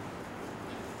India.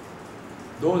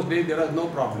 Those days there was no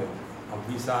problem of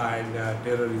visa and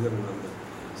terrorism.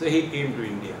 So he came to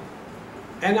India.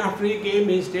 And after he came,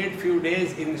 he stayed few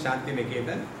days in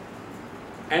Shantiniketan.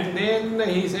 And then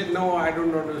he said, no, I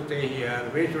don't want to stay here.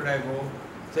 Where should I go?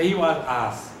 So he was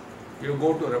asked, you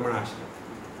go to Ramana Ashram.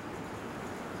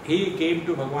 He came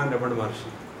to Bhagwan Ramana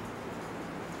Maharshi.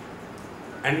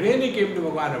 And when he came to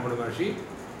Bhagwan Ramana Maharshi,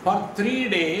 for 3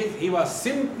 days he was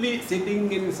simply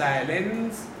sitting in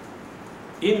silence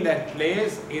in that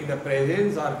place, in the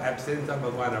presence or absence of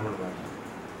Bhagwan Ramana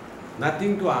Maharshi.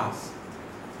 Nothing to ask.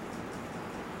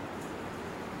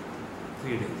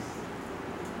 3 days.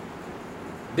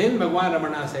 Then Bhagwan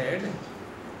Ramana said,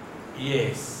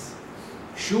 yes,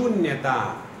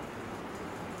 Shunyata.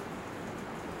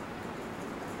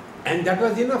 And that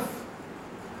was enough.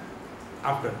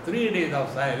 After 3 days of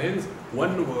silence,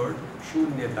 one word,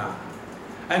 Shunyata.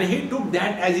 And he took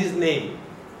that as his name.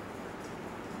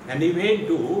 And he went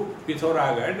to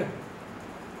Pithoragarh.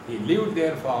 He lived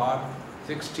there for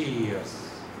 60 years.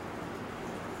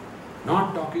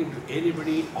 Not talking to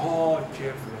anybody, all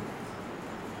cheerful.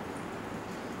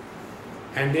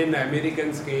 And then the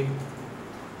Americans came.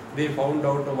 They found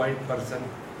out a white person.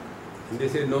 And they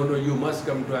said, no, you must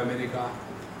come to America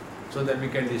so that we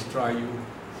can destroy you.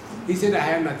 He said, I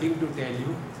have nothing to tell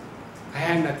you. I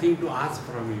have nothing to ask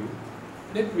from you.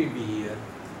 Let me be here.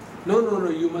 No,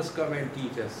 you must come and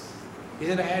teach us. He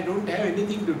said, I don't have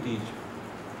anything to teach.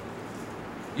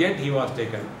 Yet he was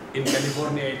taken. In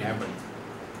California it happened.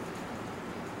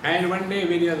 And one day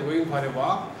when he was going for a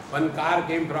walk, one car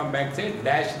came from backside,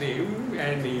 dashed him,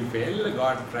 and he fell,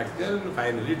 got fractured, and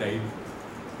finally died.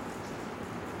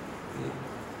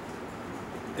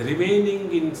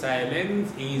 remaining in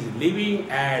silence is living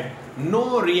at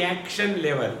no reaction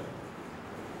level.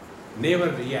 Never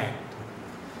react.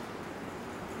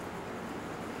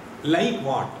 Like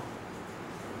what?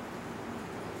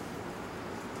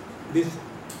 This,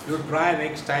 you try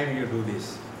next time you do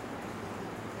this.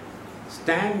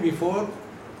 Stand before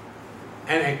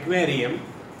an aquarium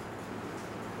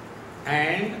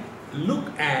and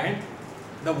look at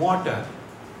the water,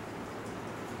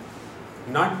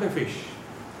 not the fish.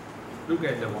 Look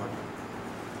at the water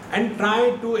and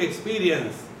try to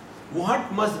experience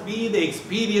what must be the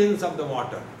experience of the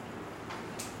water.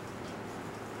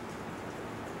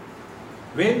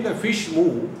 When the fish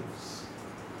moves,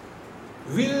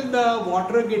 will the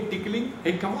water get tickling?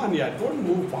 Hey, come on, yeah, don't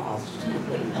move fast.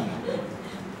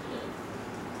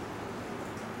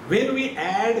 When we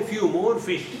add few more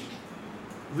fish,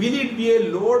 will it be a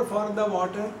load for the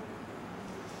water?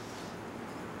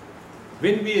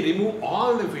 When we remove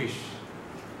all the fish,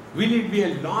 will it be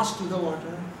a loss to the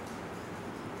water?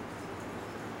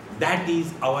 That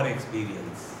is our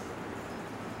experience.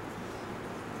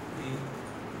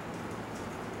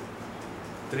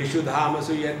 त्रिषु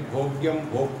धामसु यद् भोग्यं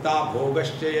भोक्ता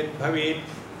भोगश्च यद् भवेत्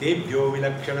तेभ्यो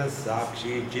विलक्षणः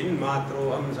साक्षी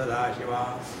चिन्मात्रोऽहं सदाशिवा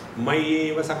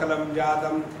मय्येव सकलं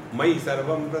जातं मयि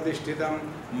सर्वं प्रतिष्ठितं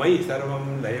मयि सर्वं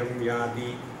लयं याति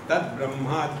तद्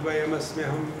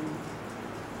ब्रह्माद्वयमस्म्यहम्.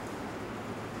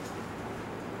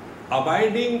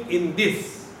 Abiding in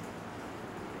this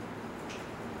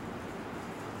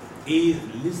is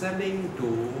listening to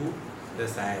the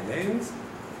silence,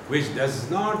 which does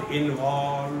not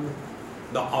involve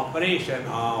the operation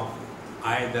of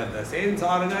either the sense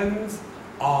organs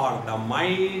or the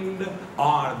mind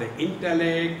or the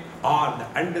intellect or the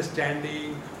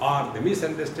understanding or the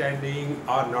misunderstanding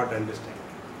or not understanding.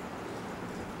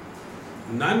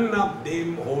 None of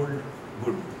them hold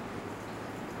good.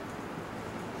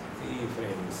 See,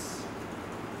 friends,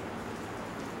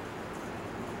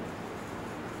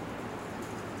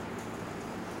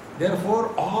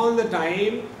 therefore, all the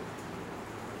time,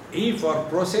 if our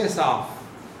process of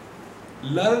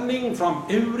learning from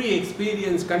every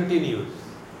experience continues,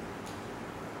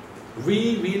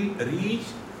 we will reach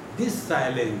this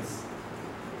silence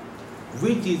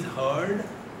which is heard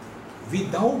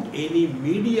without any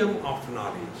medium of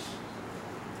knowledge.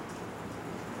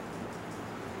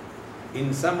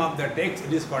 In some of the texts,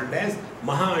 it is called as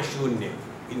Mahashunya.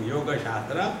 In Yoga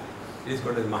Shastra, it is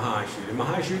called as Mahashunya.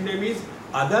 Mahashunya means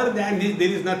other than this, there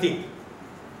is nothing.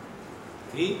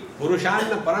 See,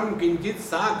 Purushanna param kinchit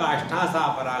sa kashtha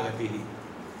sa paragatihi.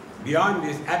 Beyond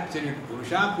this absolute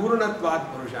Purusha,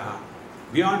 Purnatvat Purusha.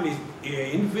 Beyond this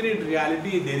infinite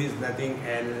reality, there is nothing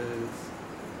else.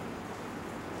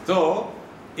 So,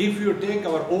 if you take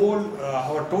our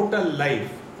total life,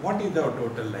 what is our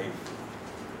total life?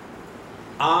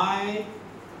 I,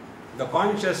 the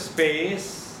conscious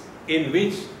space in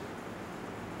which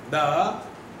the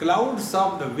clouds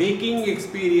of the waking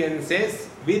experiences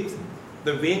with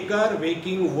the waker,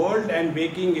 waking world and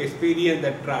waking experience,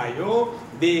 the trio,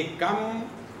 they come,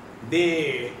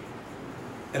 they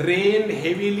rain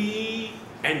heavily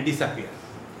and disappear.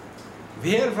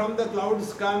 Where from the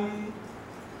clouds come,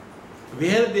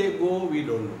 where they go, we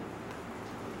don't know.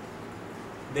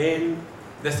 Then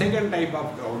the second type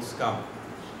of clouds come.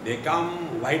 They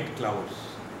come white clouds,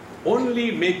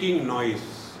 only making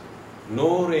noise,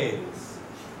 no rains.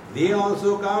 They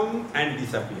also come and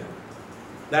disappear.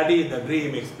 That is the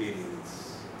dream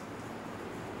experience.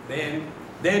 Then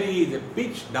there is a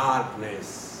pitch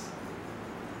darkness.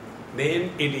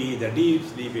 Then it is the deep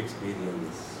sleep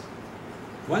experience.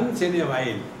 Once in a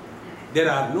while, there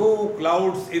are no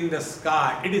clouds in the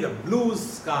sky. It is a blue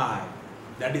sky.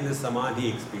 That is the samadhi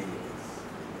experience.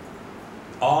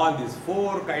 All these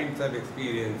four kinds of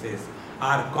experiences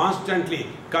are constantly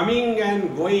coming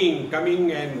and going,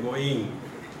 coming and going.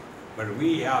 But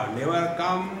we have never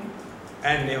come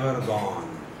and never gone.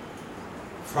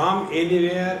 From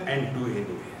anywhere and to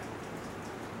anywhere.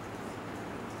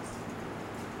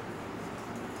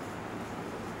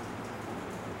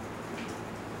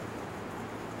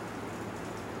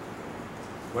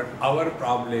 But our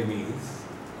problem is,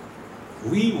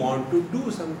 we want to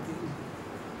do something.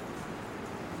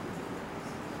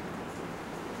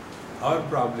 Our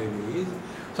problem is,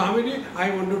 Swamiji,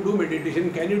 I want to do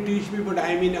meditation. Can you teach me? But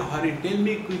I am in a hurry. Tell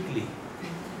me quickly.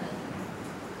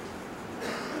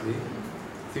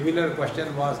 Similar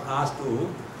question was asked to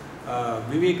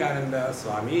Vivekananda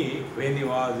Swami when he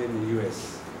was in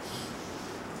US.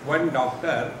 One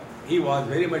doctor, he was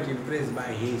very much impressed by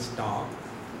his talk.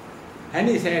 And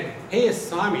he said, "Hey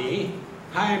Swami,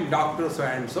 I am Dr. So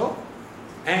and so.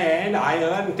 and I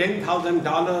earn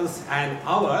 $10,000 an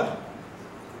hour.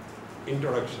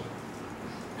 Introduction.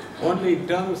 Only in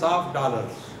terms of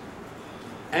dollars.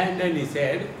 And then he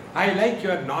said, I like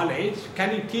your knowledge,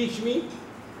 can you teach me?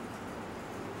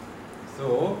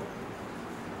 So,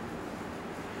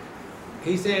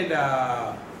 he said,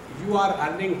 you are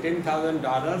earning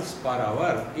 $10,000 per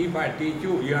hour. If I teach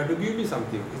you, you have to give me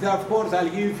something. He said, of course, I'll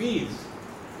give you fees.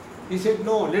 He said,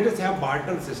 no, let us have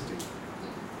barter system.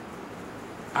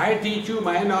 I teach you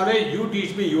my knowledge, you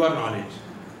teach me your knowledge.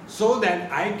 So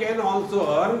that I can also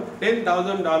earn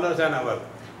 $10,000 an hour.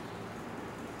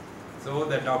 So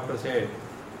the doctor said,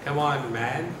 come on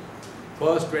man,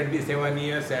 first 27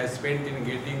 years I spent in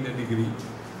getting the degree.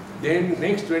 Then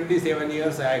next 27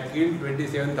 years I killed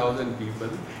 27,000 people.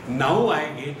 Now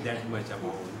I get that much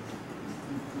amount.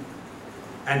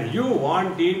 And you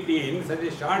want it in such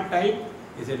a short time?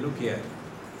 He said, look here,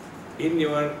 in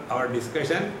our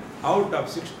discussion, out of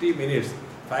 60 minutes,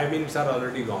 5 minutes are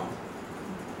already gone.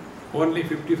 Only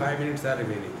 55 minutes are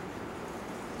remaining.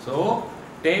 So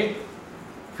take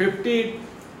 50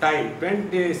 time,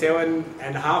 27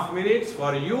 and a half minutes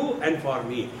for you and for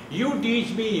me. You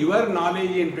teach me your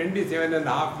knowledge in 27 and a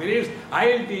half minutes. I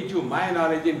will teach you my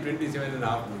knowledge in 27 and a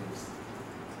half minutes.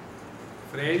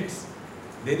 Friends,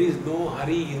 there is no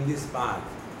hurry in this path.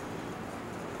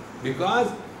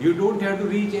 Because you don't have to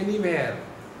reach anywhere.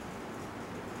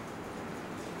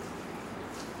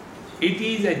 It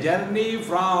is a journey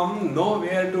from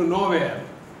nowhere to nowhere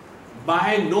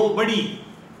by nobody.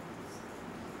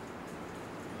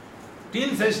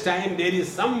 Till such time there is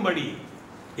somebody,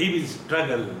 he will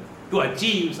struggle to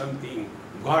achieve something,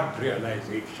 God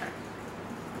realization.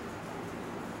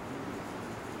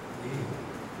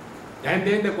 And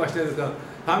then the question is,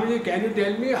 Swamiji, can you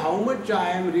tell me how much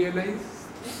I am realized?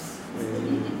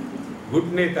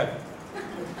 Ghutne tak.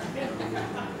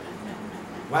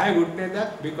 Why ghutne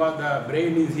tak? Because the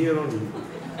brain is here only,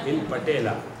 in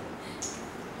Patela.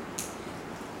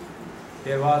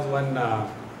 There was one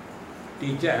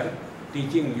teacher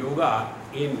teaching yoga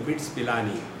in Bits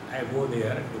Pilani. I go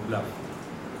there to bluff.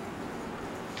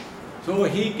 So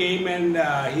he came and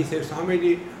he said,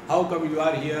 Swamiji, how come you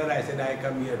are here? I said, I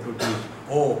come here to teach.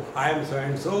 Oh, I am so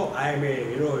and so. I am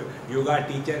a yoga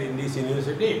teacher in this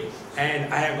university,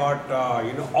 and I have got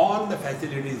all the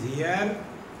facilities here.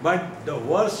 But the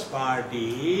worst part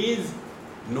is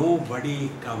nobody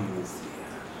comes here.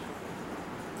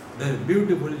 There is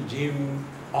beautiful gym,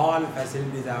 all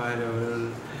facilities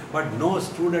available, but no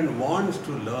student wants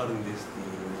to learn this thing.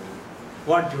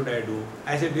 What should I do?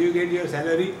 I said, do you get your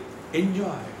salary? Enjoy.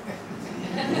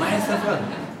 Why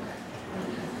suffer?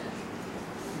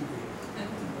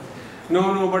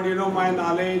 No, but my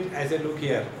knowledge. I said, look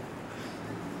here.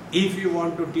 If you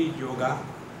want to teach yoga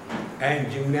and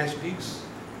gymnastics,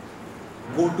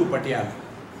 go to Patiala.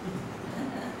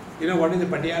 You know what is the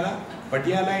Patiala?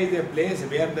 Patiala is a place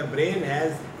where the brain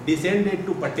has descended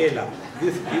to Patela.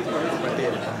 This is what is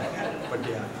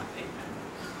Patiala.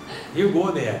 You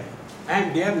go there,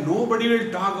 and there nobody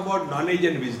will talk about knowledge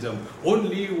and wisdom.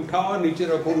 Only uthao, niche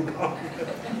rakho, uthao.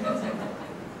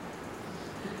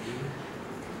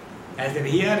 As in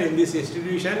here in this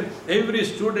institution, every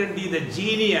student is a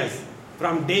genius.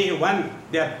 From day one,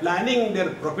 they are planning their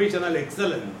professional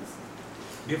excellence.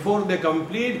 Before they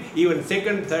complete, even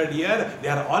second, third year, they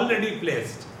are already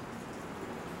placed.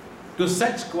 To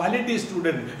such quality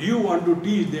student, you want to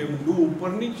teach them, do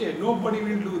upar niche, nobody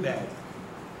will do that.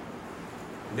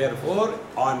 Therefore,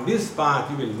 on this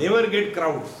path, you will never get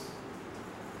crowds.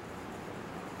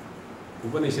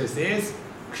 Upanishad says,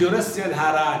 Kshurasya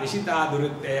dhara nishita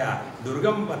duritteya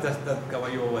durgam pathastat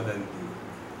kavayo vadanti.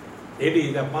 It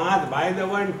is the path by the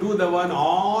one, to the one,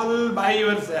 all by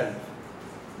yourself,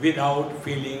 without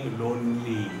feeling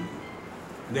lonely.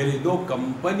 There is no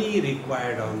company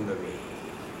required on the way.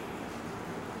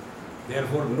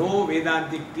 Therefore, no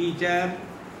Vedantic teacher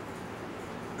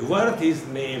worth his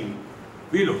name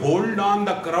will hold on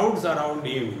the crowds around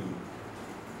him.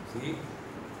 See?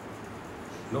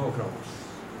 No crowds.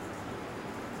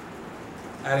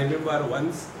 I remember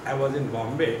once I was in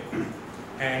Bombay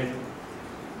and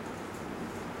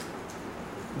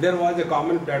there was a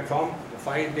common platform,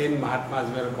 5-10 Mahatmas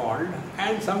were called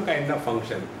and some kind of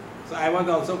function. So I was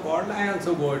also called, I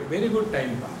also go, very good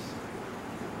time pass.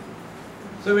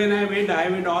 So when I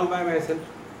went all by myself.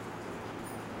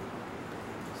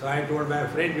 So I told my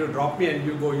friend, you drop me and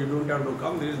you go, you don't have to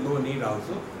come, there is no need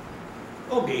also.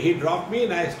 Okay, he dropped me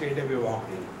and I straight away walked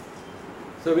in.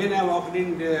 So when I walked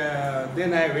in,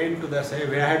 then I went to the side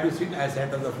where I had to sit, I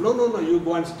sat on the floor. No, you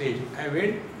go on stage. I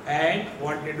went and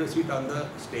wanted to sit on the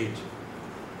stage.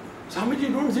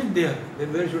 Swamiji, don't sit there.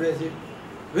 Then where should I sit?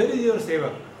 where is your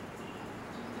sevak?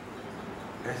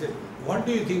 I said, what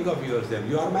do you think of yourself?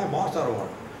 You are my boss or what?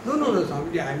 No, no, no,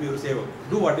 Swamiji, I am your sevak.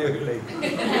 Do whatever you like.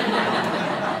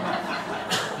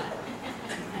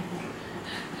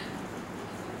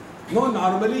 No,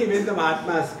 normally when the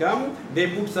Mahatmas come,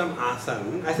 they put some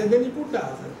asana. I said, then you put the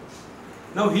asana.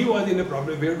 Now he was in a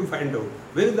problem, we have to find out.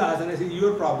 Where is the asana? I said,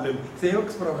 your problem,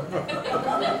 sevak's problem.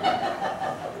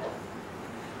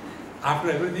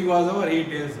 After everything was over, he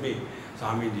tells me,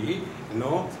 Swamiji,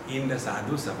 in the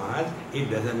sadhu samaj, it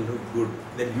doesn't look good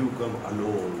that you come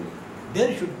alone.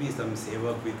 There should be some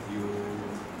sevak with you.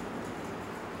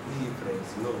 See,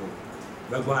 friends, no.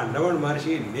 Bhagwan, Ramana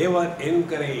Maharshi never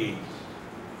encouraged.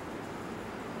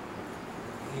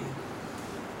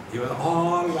 He was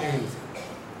all by himself.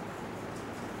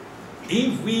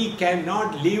 If we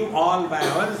cannot live all by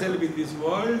ourselves in this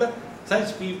world,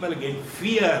 such people get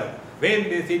fear when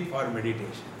they sit for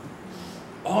meditation.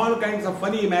 All kinds of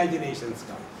funny imaginations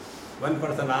come. One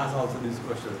person asked also this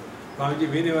question, Swamiji,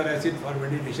 whenever I sit for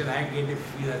meditation, I get a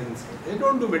fear inside. They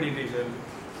don't do meditation.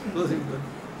 So simple.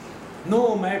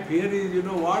 No, my fear is, you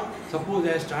know what? Suppose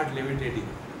I start levitating.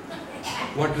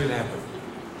 What will happen?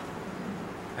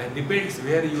 It depends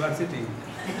where you are sitting.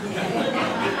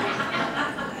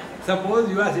 Suppose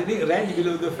you are sitting right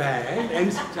below the fan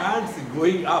and starts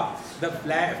going up. The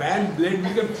fan blade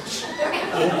becomes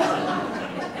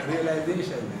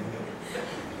realization.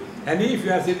 And if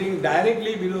you are sitting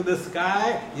directly below the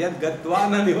sky, yad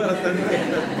gatvana nivaratan.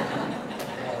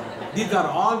 These are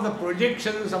all the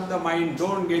projections of the mind.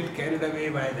 Don't get carried away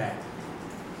by that.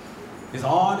 It's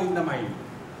all in the mind.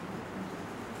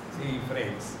 See,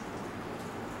 friends.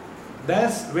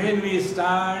 Thus, when we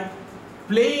start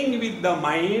playing with the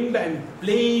mind and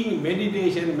playing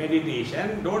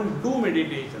meditation, don't do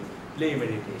meditation, play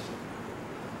meditation.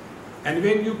 And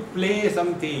when you play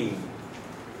something,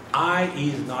 I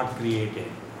is not created.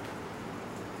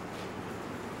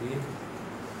 See?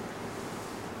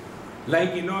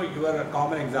 Like, your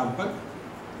common example,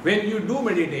 when you do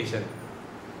meditation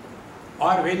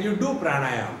or when you do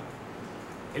pranayama,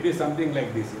 it is something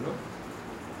like this,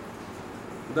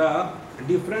 The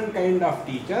different kind of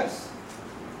teachers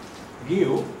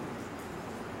give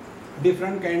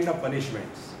different kind of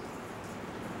punishments.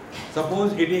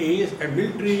 Suppose it is a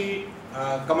military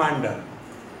commander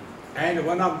and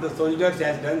one of the soldiers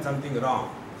has done something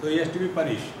wrong, so he has to be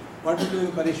punished. What will be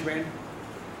the punishment?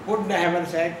 Put the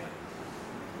haversack,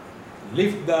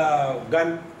 lift the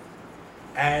gun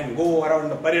and go around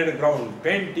the parade ground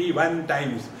 21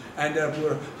 times and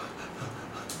therefore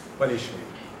punishment.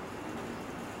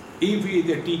 If he is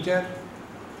a teacher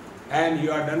and you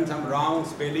have done some wrong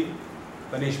spelling,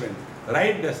 punishment.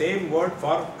 Write the same word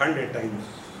for 100 times.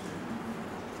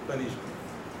 Punishment.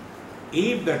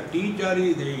 If the teacher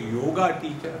is a yoga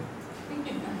teacher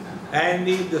and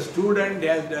if the student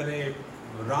has done a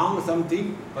wrong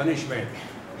something, punishment.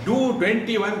 Do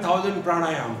 21,000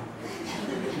 pranayam.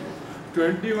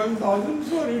 21,000?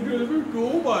 Sorry, it will be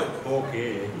too much.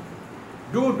 Okay.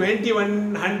 Do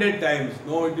 2100 times.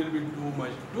 No, it will be too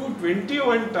much. Do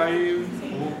 21 times.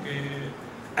 Okay.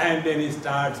 And then he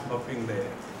starts puffing the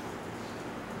air.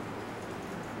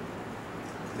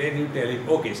 Then you tell him,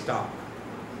 okay, stop.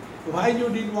 Why you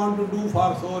didn't want to do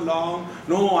for so long?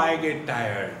 No, I get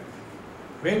tired.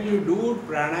 When you do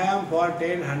pranayam for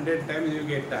 100 times, you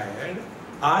get tired.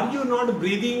 Are you not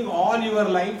breathing all your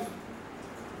life?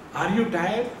 Are you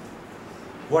tired?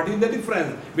 What is the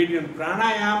difference between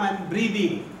pranayam and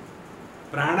breathing?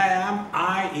 Pranayam,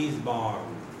 I is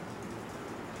born.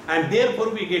 And therefore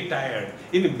we get tired.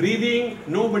 In breathing,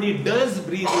 nobody does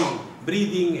breathing.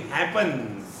 Breathing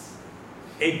happens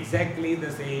exactly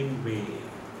the same way.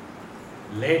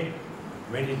 Let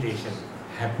meditation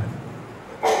happen.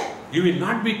 You will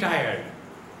not be tired.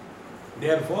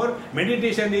 Therefore,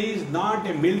 meditation is not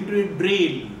a military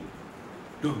drill.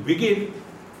 To begin,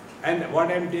 and what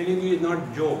I am telling you is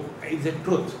not joke, it's a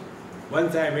truth.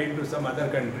 Once I went to some other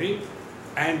country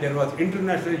and there was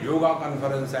international yoga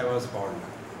conference I was called.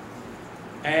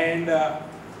 And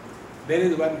there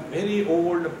is one very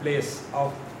old place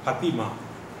of Fatima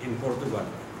in Portugal.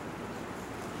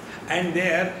 And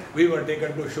there we were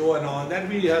taken to show and all that,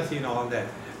 we have seen all that.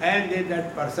 And then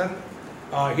that person,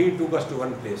 he took us to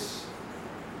one place.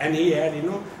 And he had,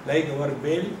 like our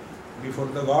bell before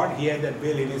the God, he had that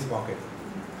bell in his pocket.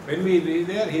 When we reached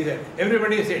there, he said,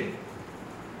 everybody sit.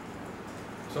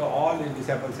 So all his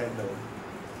disciples sat down.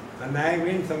 And I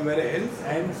went somewhere else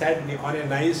and sat on a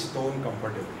nice stone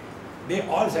comfortably. They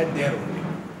all sat there only.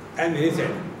 And he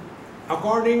said,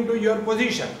 according to your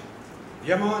position,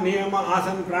 yama, niyama,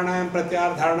 asana, pranayam,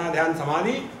 pratyahara, dharana, dhyan,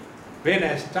 samadhi, When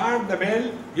I start the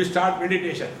bell, you start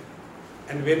meditation.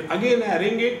 And when again I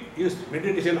ring it, you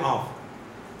meditation off.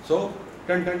 So,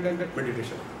 turn,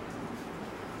 meditation.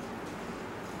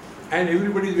 And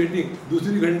everybody is waiting.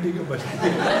 दूसरी घंटी के बजते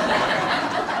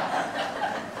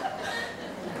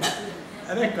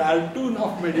and a cartoon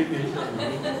of meditation.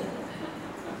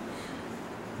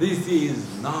 This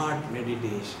is not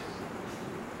meditation.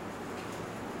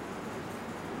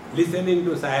 Listening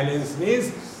to silence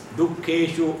means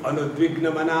dukkeshu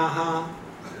anudvigna manaha.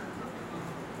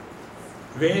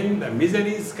 When the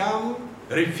miseries come,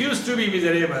 refuse to be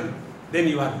miserable, then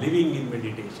you are living in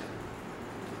meditation.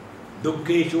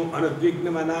 Dukkeshu anudvigna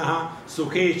manaha,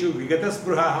 sukheshu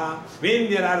vigataspruhaha. When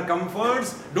there are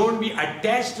comforts, don't be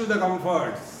attached to the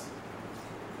comforts.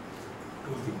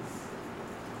 Two things.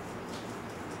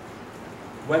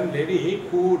 One lady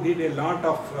who did a lot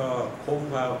of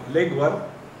leg work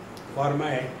for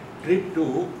my trip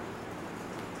to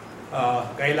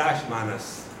Kailash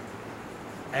Manas.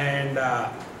 And I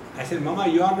said, Mama,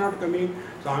 you are not coming.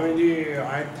 Swamiji,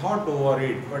 I thought over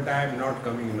it, but I am not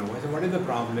coming now. I said, what is the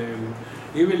problem?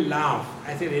 You will laugh.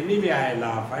 I said, anyway I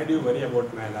laugh. Why do you worry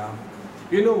about my laugh?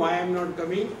 You know why I am not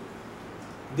coming?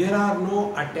 There are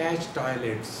no attached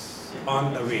toilets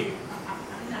on the way.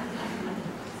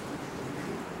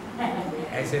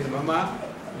 I said, Mama,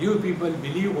 you people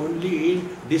believe only in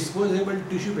disposable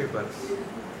tissue papers.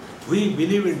 We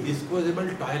believe in disposable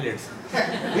toilets.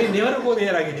 We never go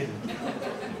there again.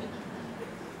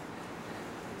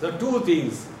 So two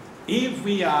things. If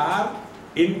we are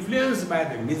influenced by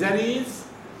the miseries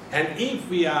and if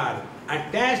we are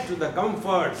attached to the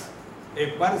comforts,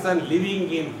 a person living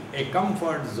in a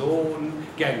comfort zone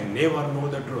can never know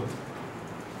the truth.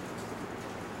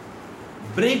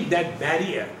 Break that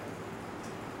barrier.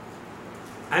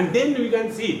 And then we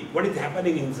can see what is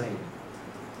happening inside.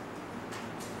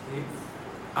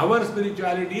 Our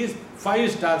spirituality is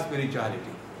 5-star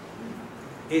spirituality.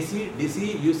 AC,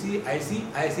 DC, UC, IC,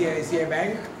 ICICI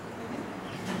Bank.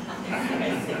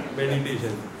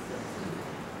 Meditation.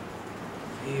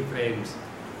 Hey friends,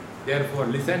 therefore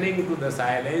listening to the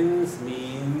silence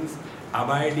means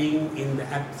abiding in the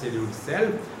absolute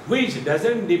self, which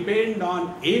doesn't depend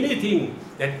on anything,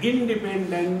 that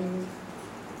independent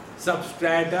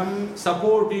substratum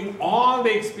supporting all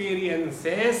the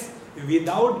experiences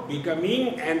without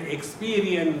becoming an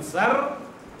experiencer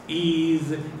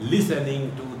is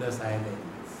listening to the silence.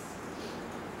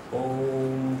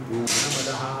 Om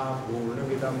Purnamadaha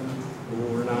Purnamidam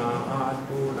Purnaat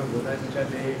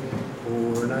Purnamudachyate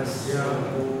Purnasya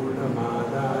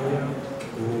Purnamadaya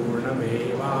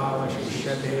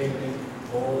Purnamevavashishyate.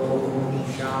 Om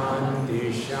Shanti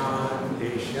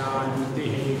Shanti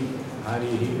Shanti.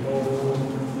 Hari Om.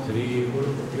 Shri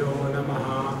Gurubhyo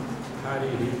Namaha.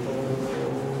 Hari Om.